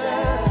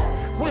 yeah.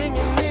 When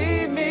you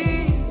need me,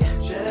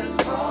 just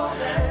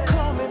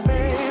call me,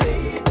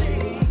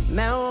 baby.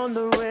 Now on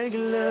the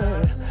regular,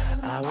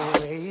 I won't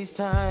waste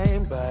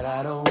time, but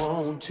I don't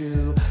want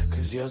to,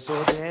 'cause you're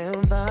so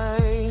damn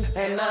fine.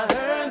 And I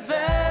heard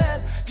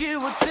that you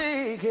were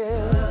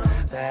taken.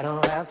 That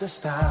don't have to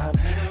stop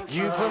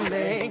you from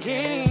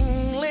making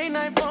late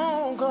night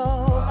phone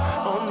calls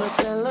on the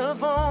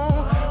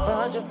telephone.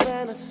 Bunch of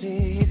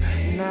fantasies,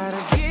 now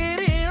to get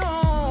it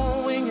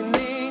on. When you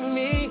need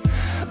me,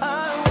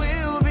 I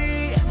will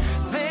be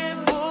there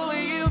for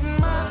you,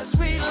 my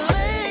sweet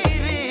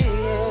lady.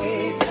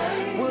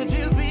 Would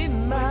you be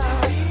my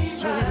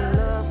sweet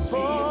love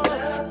for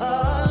a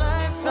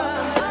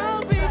lifetime?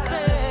 I'll be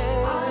there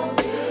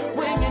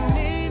when you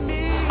need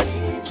me.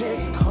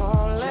 Just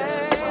call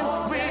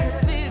and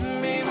receive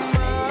me,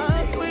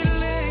 my sweet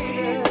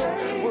lady.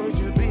 Would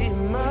you be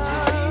my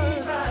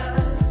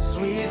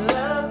sweet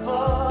love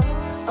for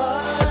a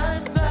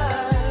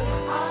lifetime?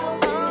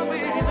 I'll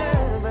be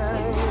there,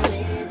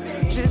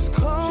 baby. Just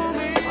call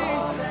me,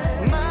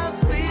 my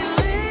sweet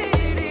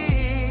lady.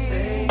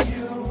 Say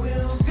you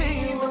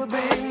will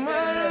be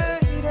my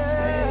lady.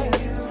 Say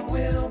you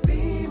will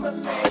be my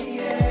lady.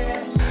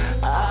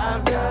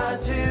 I've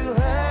got to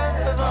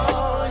have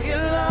all your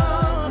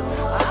love.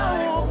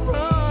 I won't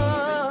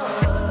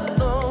run,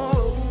 no.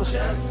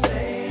 Just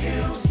say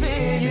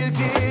you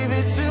give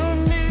it to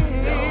me.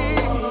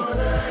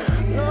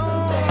 No.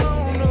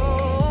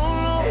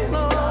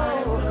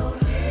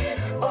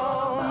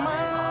 Oh,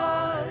 my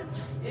Lord,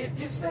 if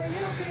you say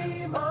you'll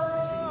be mine.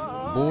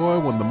 Boy,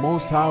 when the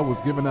Most High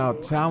was giving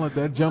out talent,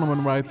 that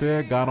gentleman right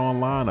there got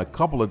online a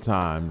couple of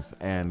times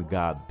and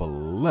got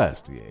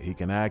blessed. Yeah, he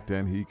can act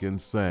and he can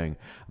sing.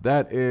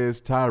 That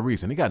is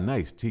Tyrese, and he got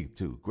nice teeth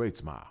too. Great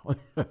smile.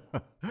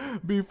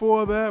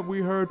 Before that,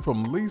 we heard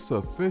from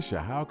Lisa Fisher,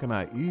 How Can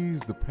I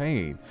Ease the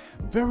Pain?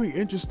 Very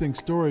interesting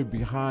story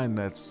behind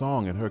that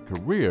song and her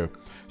career.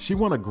 She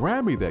won a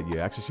Grammy that year.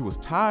 Actually, she was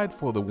tied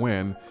for the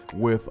win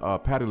with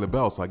Patti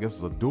LaBelle, so I guess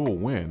it's a dual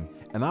win.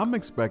 And I'm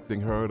expecting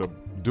her to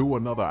do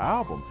another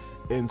album.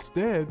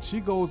 Instead,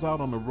 she goes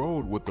out on the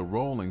road with the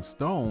Rolling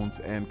Stones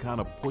and kind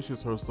of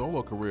pushes her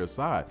solo career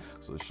aside.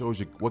 So it shows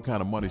you what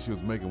kind of money she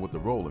was making with the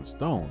Rolling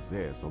Stones.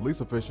 Yeah, so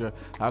Lisa Fisher,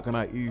 How Can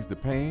I Ease the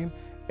Pain?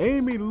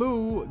 Amy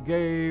Lou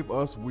gave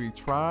us We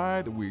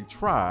Tried,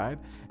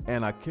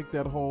 and I kicked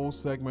that whole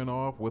segment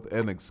off with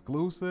an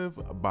exclusive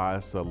by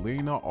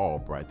Selena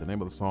Albright. The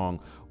name of the song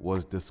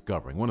was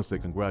Discovering. I want to say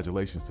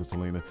congratulations to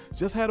Selena.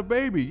 Just had a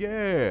baby,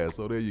 yeah.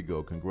 So there you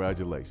go,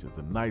 congratulations.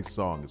 A nice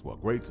song as well,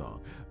 great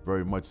song.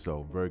 Very much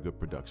so, very good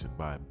production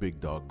by Big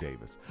Dog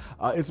Davis.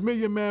 It's me,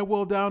 your man,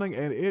 Will Downing,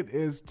 and it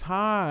is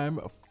time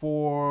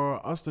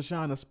for us to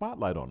shine a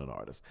spotlight on an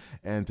artist.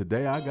 And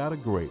today I got a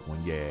great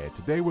one, yeah.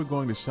 Today we're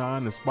going to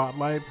shine the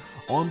spotlight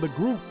on the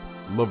group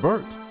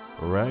Levert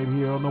right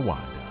here on the Wind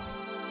Down.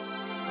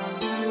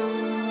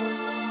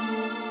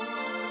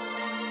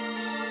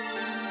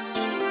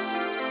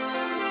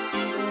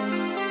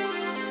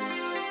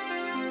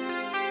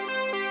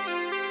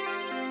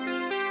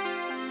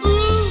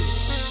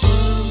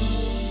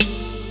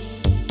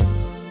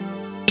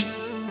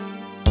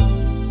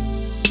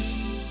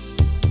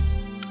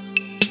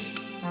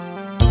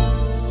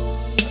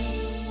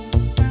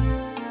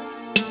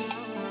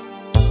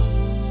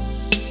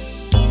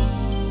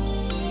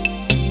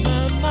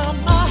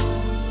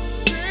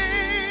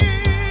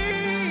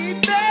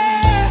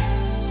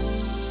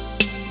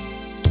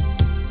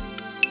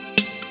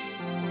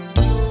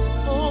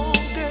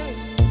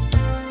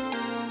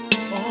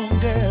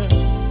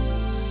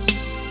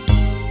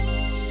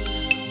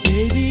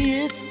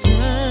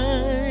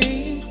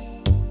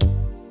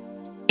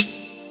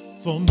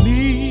 For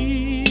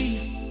me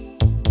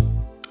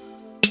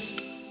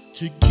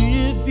to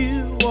give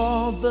you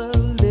all the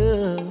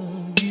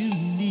love you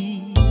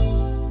need,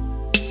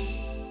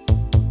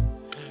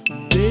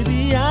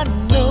 baby, I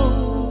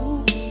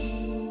know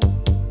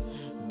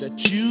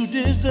that you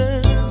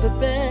deserve the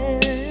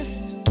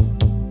best,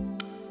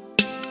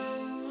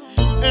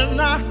 and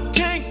I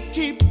can't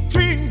keep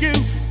treating you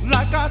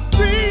like I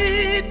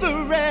treat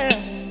the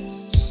rest.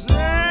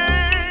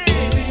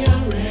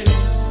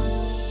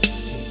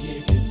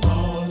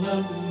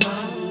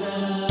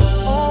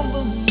 All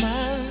of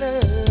my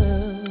love.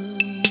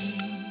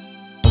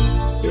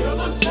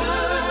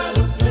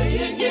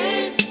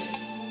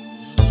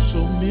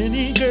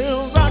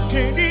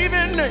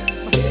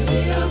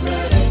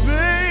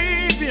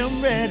 Baby,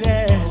 I'm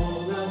ready.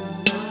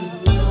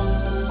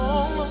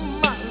 All of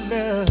my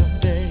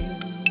love, baby.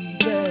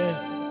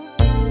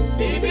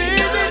 Baby,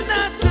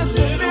 not just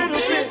a little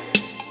bit.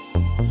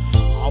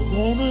 I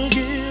wanna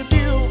give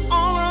you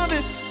all of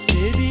it.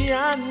 Baby,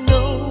 I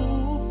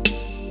know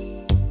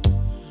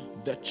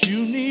that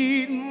you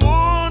need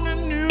more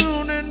than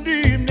noon and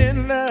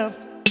evening love.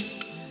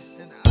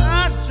 And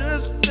I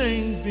just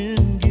ain't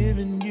been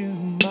giving you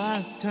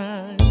my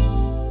time.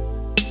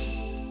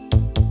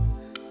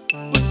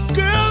 But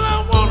girl,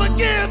 I wanna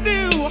give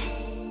you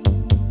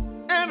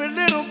every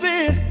little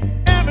bit,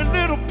 every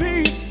little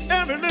piece,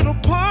 every little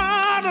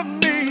part of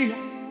me.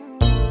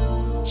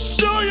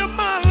 Show you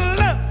my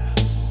love,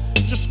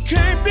 just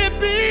can't be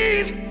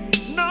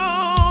beat.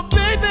 No,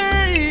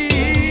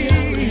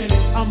 baby,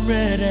 I'm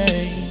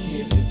ready.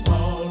 Give you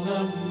all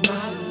of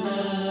my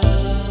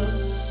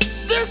love.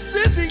 This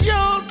is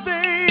yours,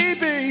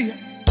 baby.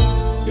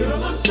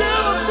 Girl, I'm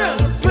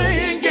tired of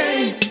playing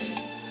games.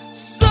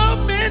 So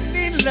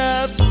many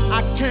loves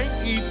I can't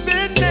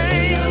even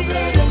name.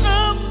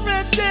 I'm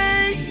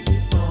ready.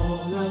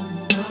 All of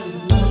my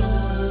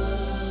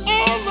love.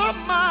 All of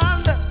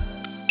my love.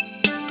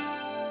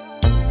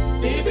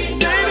 Baby,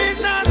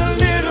 not a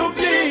little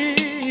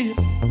bit.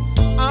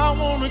 I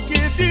wanna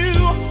give you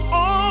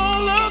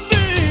all of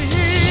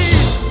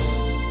it.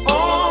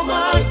 All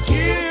my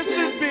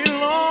kisses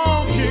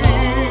belong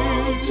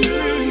to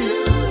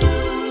you.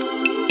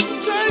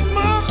 Take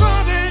my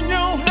heart in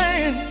your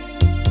hand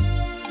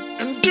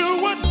and do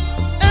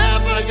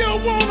whatever you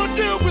wanna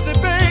do with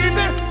it,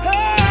 baby.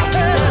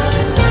 Hey,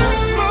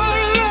 my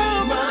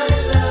love,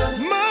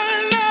 my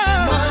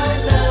love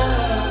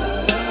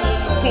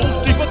goes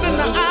deeper than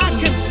the eye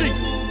can see.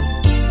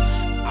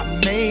 I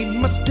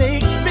made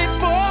mistakes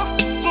before,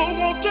 so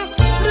won't you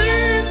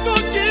please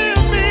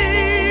forgive me?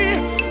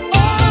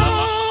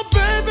 Oh,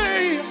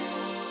 baby,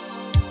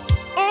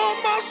 oh,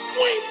 my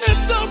sweet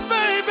little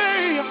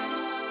baby,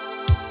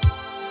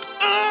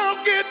 I'll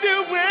give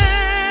you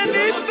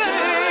anything.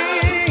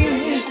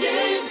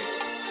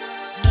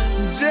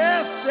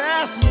 Just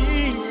ask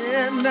me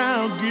and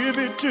I'll give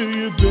it to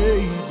you,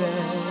 baby.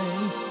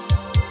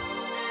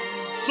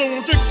 So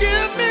won't you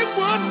give me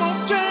one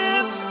more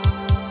chance?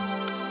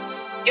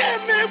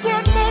 Give me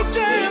one more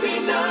chance.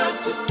 Maybe not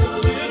just a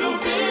little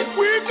bit.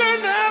 We can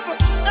have an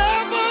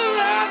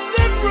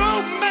everlasting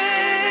romance.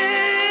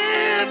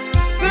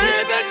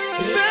 Baby,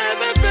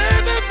 baby,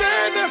 baby,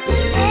 baby.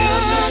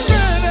 I'm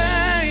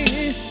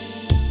ready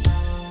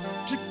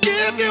to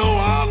give you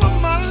all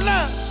of my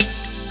love,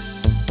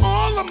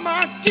 all of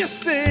my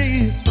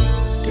kisses.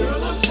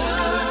 Girl, I'm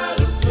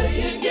tired of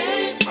playing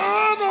games.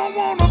 I don't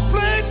wanna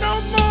play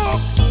no more.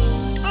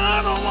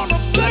 I don't wanna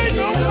play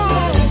no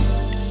more.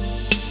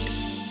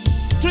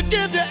 To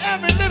give you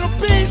every little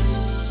piece,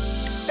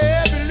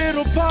 every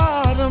little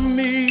part of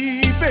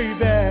me,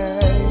 baby.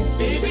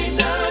 Baby,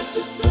 not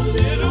just a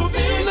little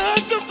bit. Not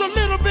just a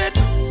little bit.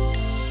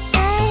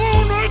 I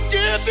wanna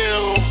give you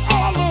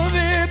all of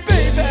it,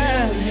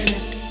 baby.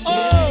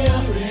 Oh,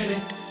 I'm ready.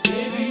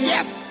 Baby,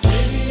 yes.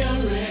 Baby,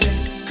 I'm ready.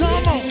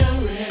 Come on.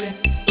 I'm ready.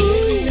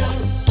 Baby,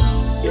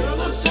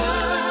 girl, I'm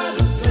tired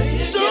of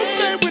playing. Don't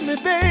play with me,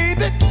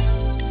 baby.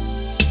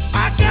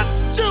 I got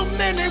too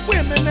many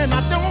women and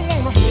I don't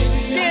wanna.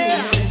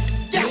 Yeah,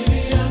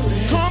 yes,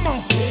 come on.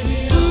 Ooh,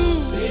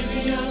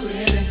 baby, I'm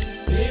ready.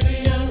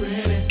 Baby, I'm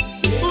ready.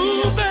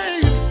 Ooh,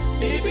 baby.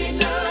 Baby,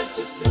 not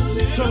just a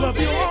little. To love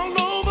you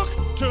all over,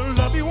 to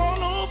love you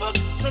all over,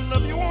 to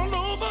love you all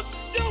over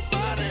your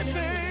body,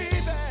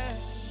 baby.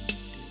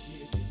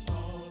 Give you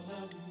all of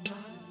my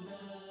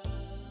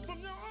love.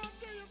 From your heart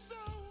to your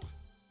soul.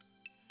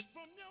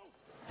 From your.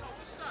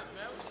 What's up,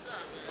 man?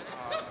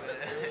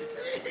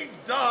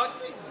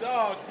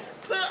 Dog.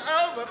 Put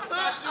over.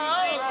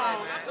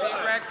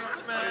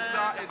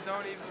 It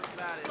don't even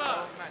matter.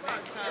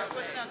 Next time,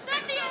 man.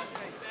 Cynthia,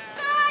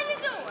 how you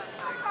doing?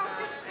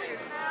 Just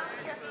cleaning out.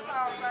 Guess it's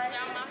all right.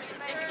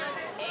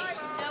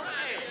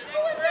 Who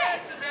is that?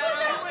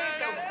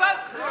 The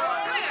boat girl.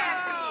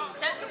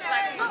 That's the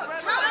black boat.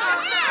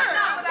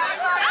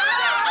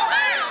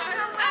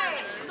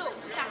 Look,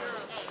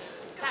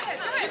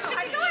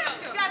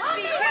 You got to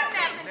be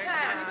kidnapping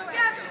time. You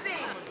got to be.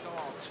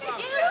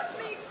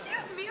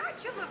 Excuse me.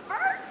 Aren't you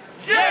Levert?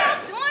 yeah,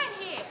 join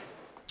here.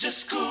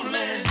 Just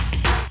coolin'.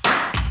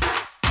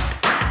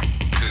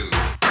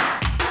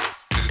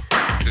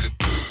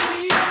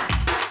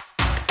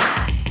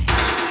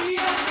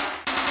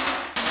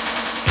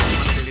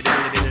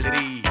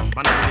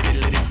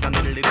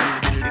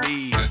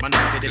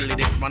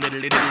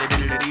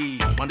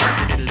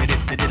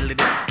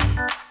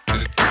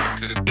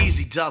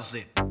 Easy does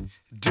it.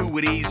 Do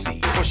it easy.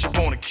 Push up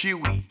on a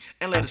cutie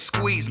and let it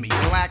squeeze me.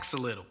 Relax a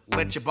little.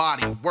 Let your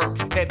body work.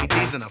 Heavy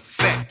D's in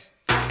effect.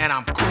 And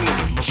I'm cool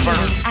with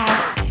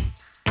Levert.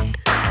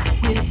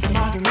 With the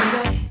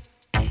margarita,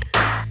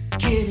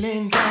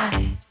 killing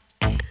time.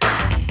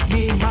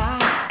 Me and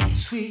my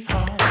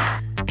sweetheart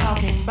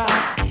talking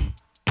about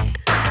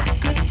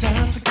good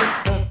times,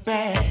 forget the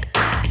bad.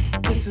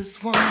 This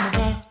is one of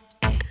the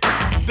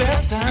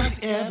best times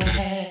we ever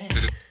had.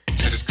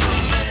 Just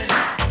coolin'.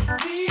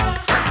 We are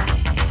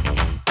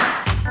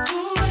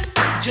coolin'.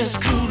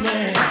 Just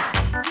coolin'.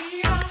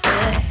 We are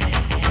coolin'.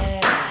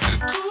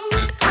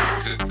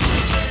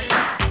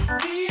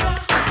 We are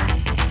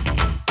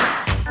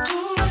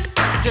coolin'.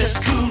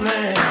 Just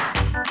coolin'.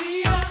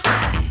 We are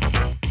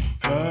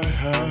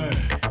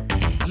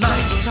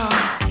lights on.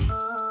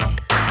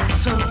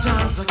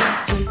 Sometimes I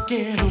got to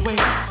get away,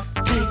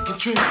 take a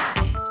trip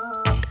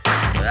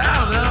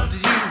out of the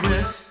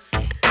USA.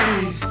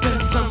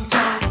 Spend some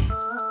time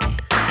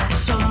with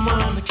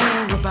someone I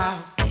care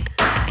about.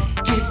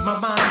 Get my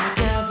mind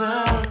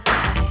together.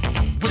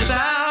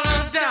 Without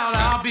a doubt,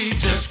 I'll be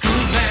just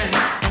coolin'.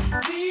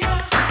 We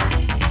are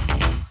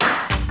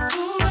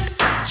coolin'.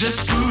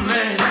 Just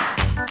coolin'.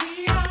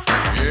 We are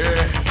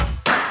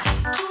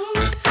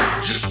coolin'.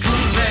 Just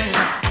coolin'.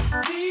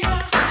 We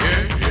are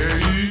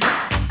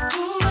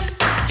coolin'.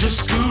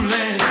 Just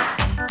coolin'.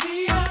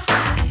 We are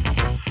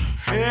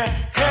hey,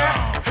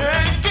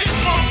 get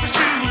off the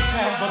shoes,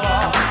 have a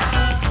ball.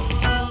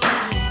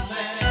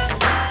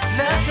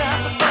 Let's have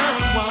some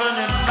fun, one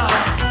and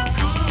all.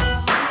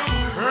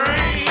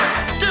 Hey,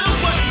 do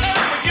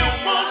whatever you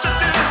want to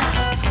do.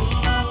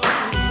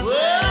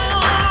 Well,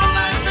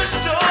 life is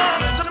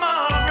short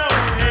tomorrow.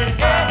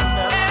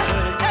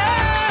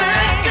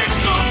 Say, get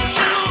off the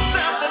shoes,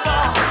 have a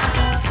ball.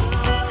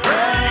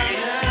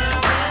 Hey,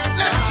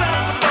 let's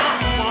have some fun,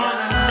 one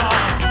and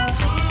all.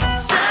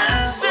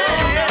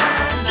 Say,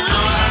 do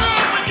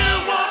whatever you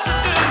want to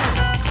do.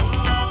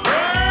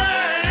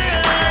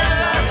 Hey,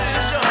 life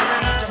is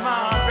short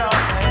tomorrow.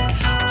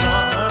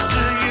 Just us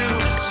to you,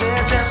 say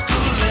just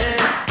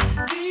coolin'.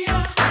 We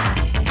are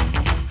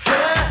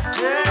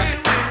hey,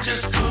 we're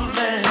just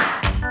coolin'.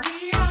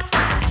 We are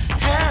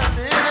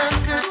having a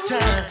good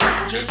time.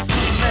 Just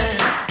coolin'.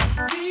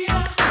 We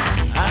are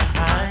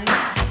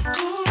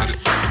coolin'.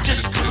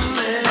 Just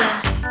coolin'.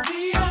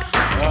 We are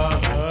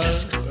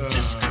just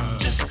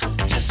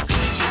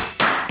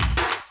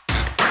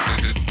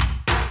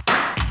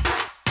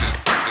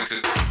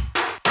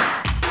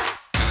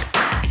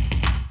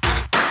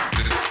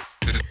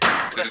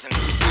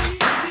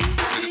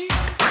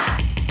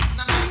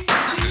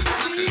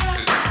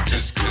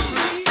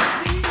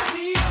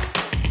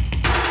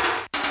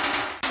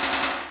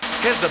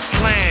Here's the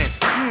plan.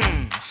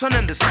 Sun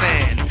in the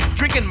sand,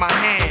 drinking my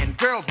hand,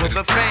 girls with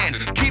a fan,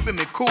 keeping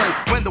me cool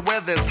when the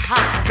weather's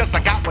hot. Cause I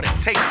got what it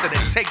takes and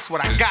it takes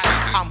what I got.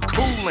 I'm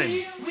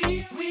coolin'.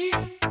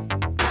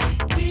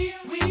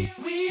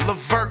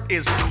 Levert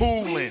is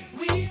coolin'.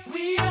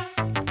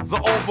 The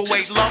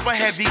overweight lover,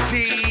 Heavy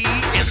D,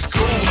 is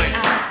coolin'.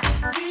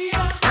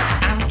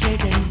 I'm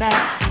kicking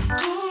back.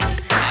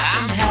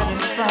 I'm having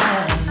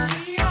fun.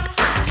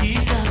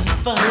 He's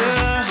having fun.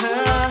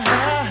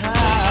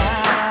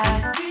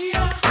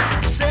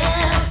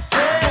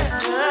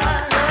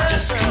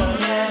 Just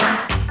coolin'.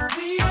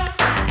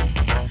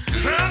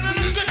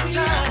 Having a good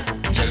time.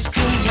 Just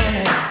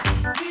coolin'.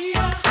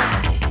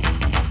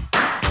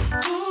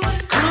 Cool.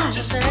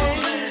 Just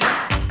coolin'.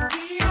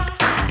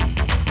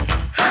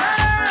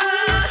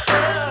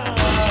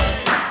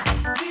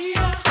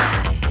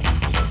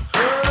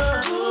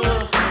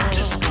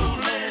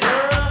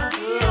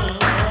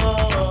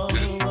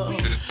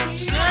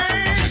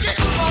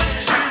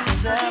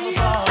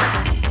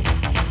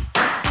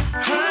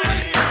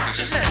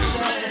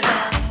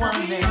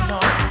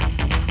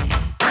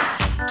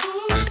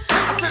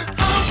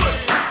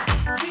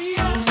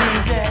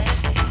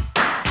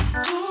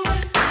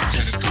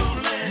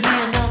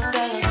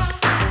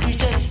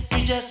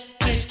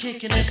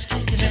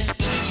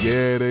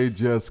 Yeah, they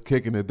just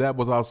kicking it. That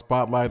was our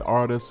spotlight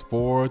artist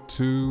for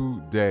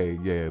today.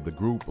 Yeah, the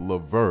group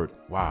Levert.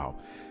 Wow.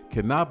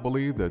 Cannot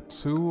believe that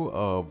 2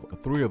 of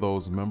 3 of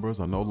those members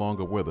are no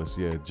longer with us.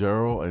 Yeah,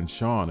 Gerald and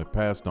Sean have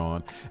passed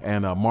on,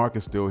 and Mark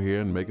is still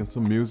here and making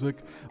some music.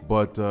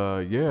 But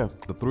yeah,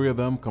 the 3 of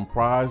them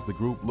comprise the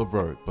group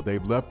Levert. But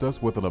they've left us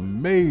with an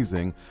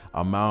amazing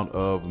amount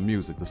of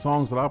music. The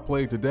songs that I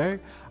played today,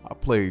 I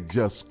played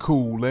Just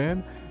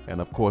Coolin'. And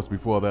of course,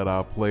 before that,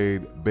 I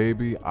played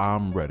Baby,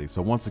 I'm Ready.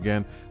 So once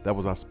again, that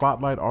was our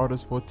spotlight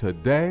artist for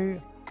today,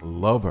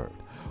 Levert.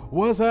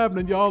 What's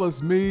happening, y'all?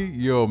 It's me,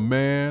 your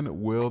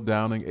man, Will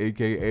Downing,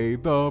 a.k.a.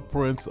 the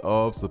Prince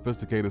of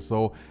Sophisticated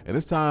Soul. And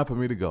it's time for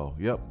me to go.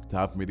 Yep,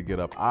 time for me to get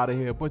up out of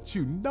here. But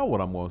you know what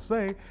I'm going to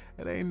say.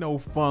 It ain't no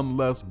fun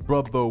unless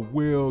Brother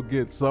Will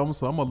get some.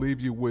 So I'm going to leave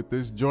you with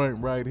this joint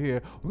right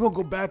here. We're going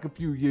to go back a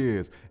few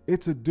years.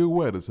 It's a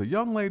duet. It's a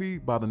young lady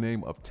by the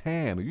name of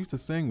Tan who used to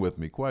sing with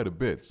me quite a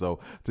bit. So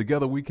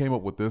together we came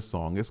up with this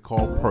song. It's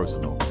called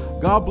Personal.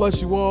 God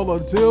bless you all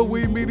until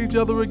we meet each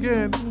other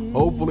again.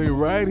 Hopefully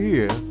right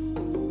here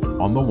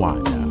on the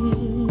Wind Down.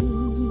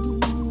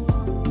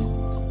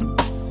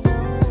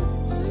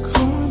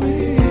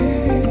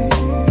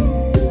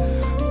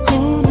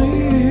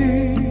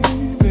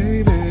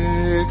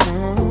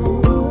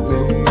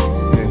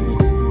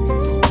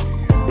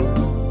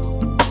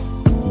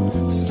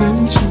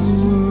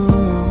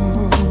 Sensual,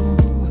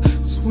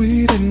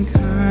 sweet and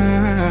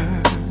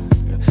kind,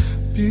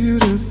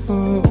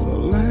 beautiful.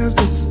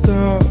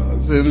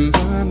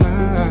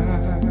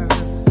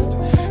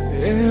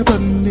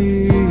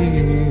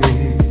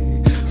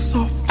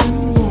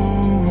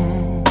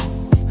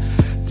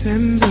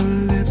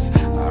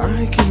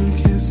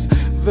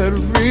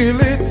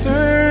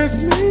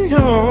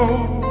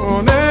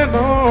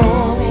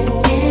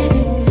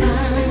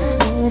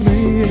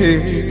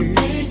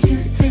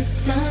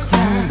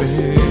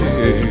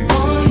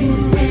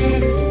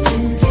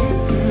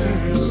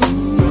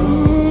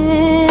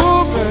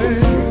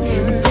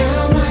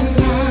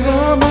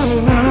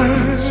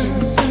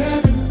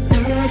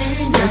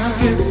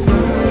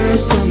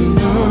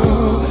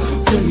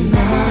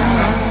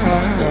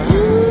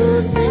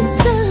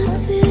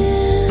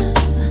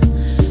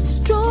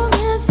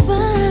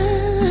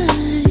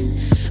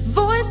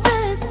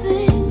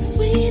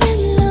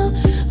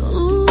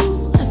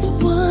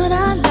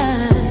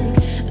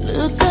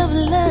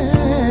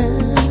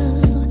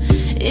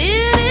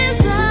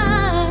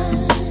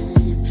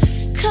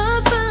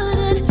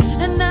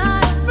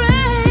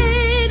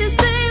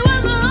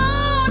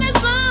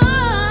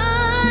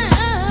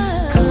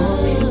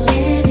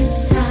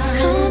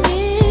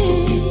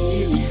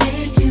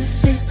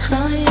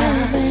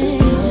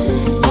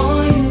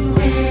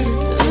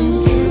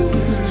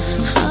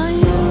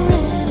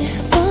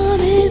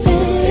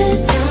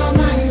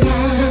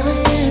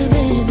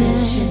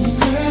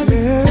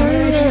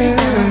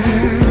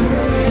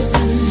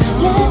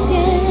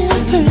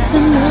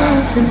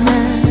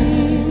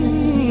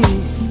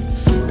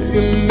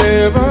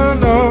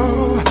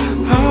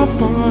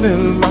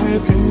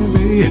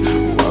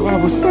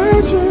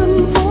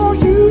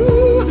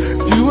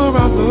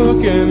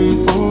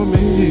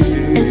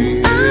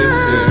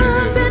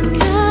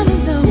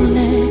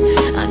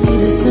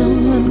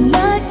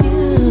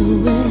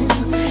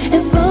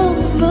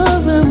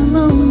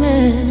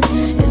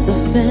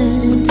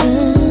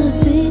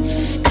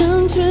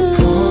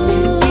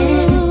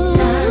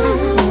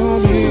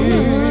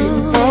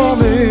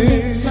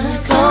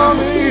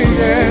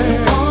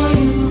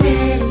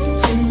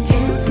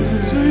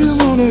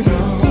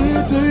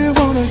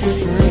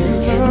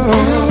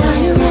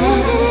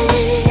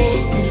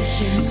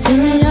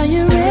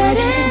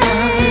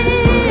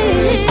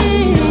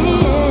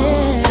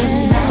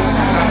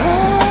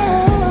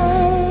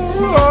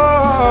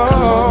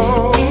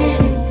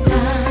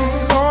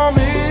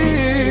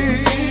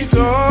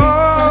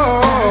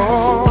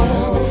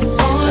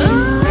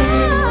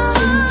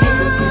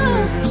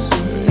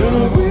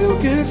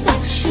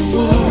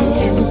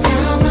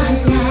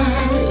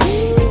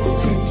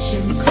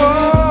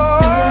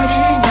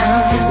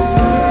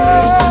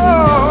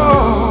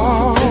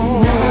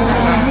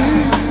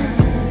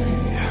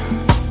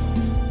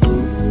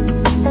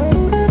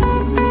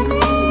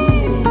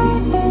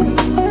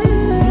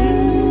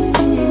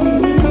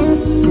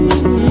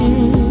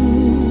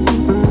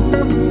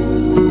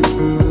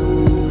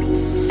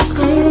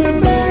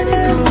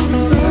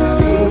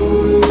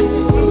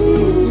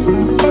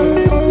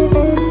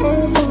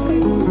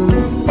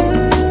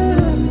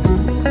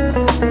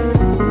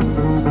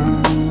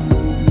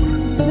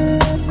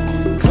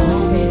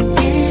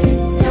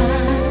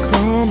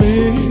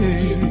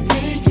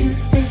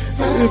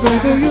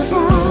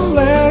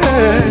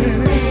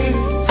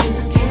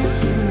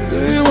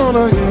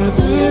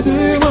 Do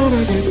you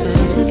wanna get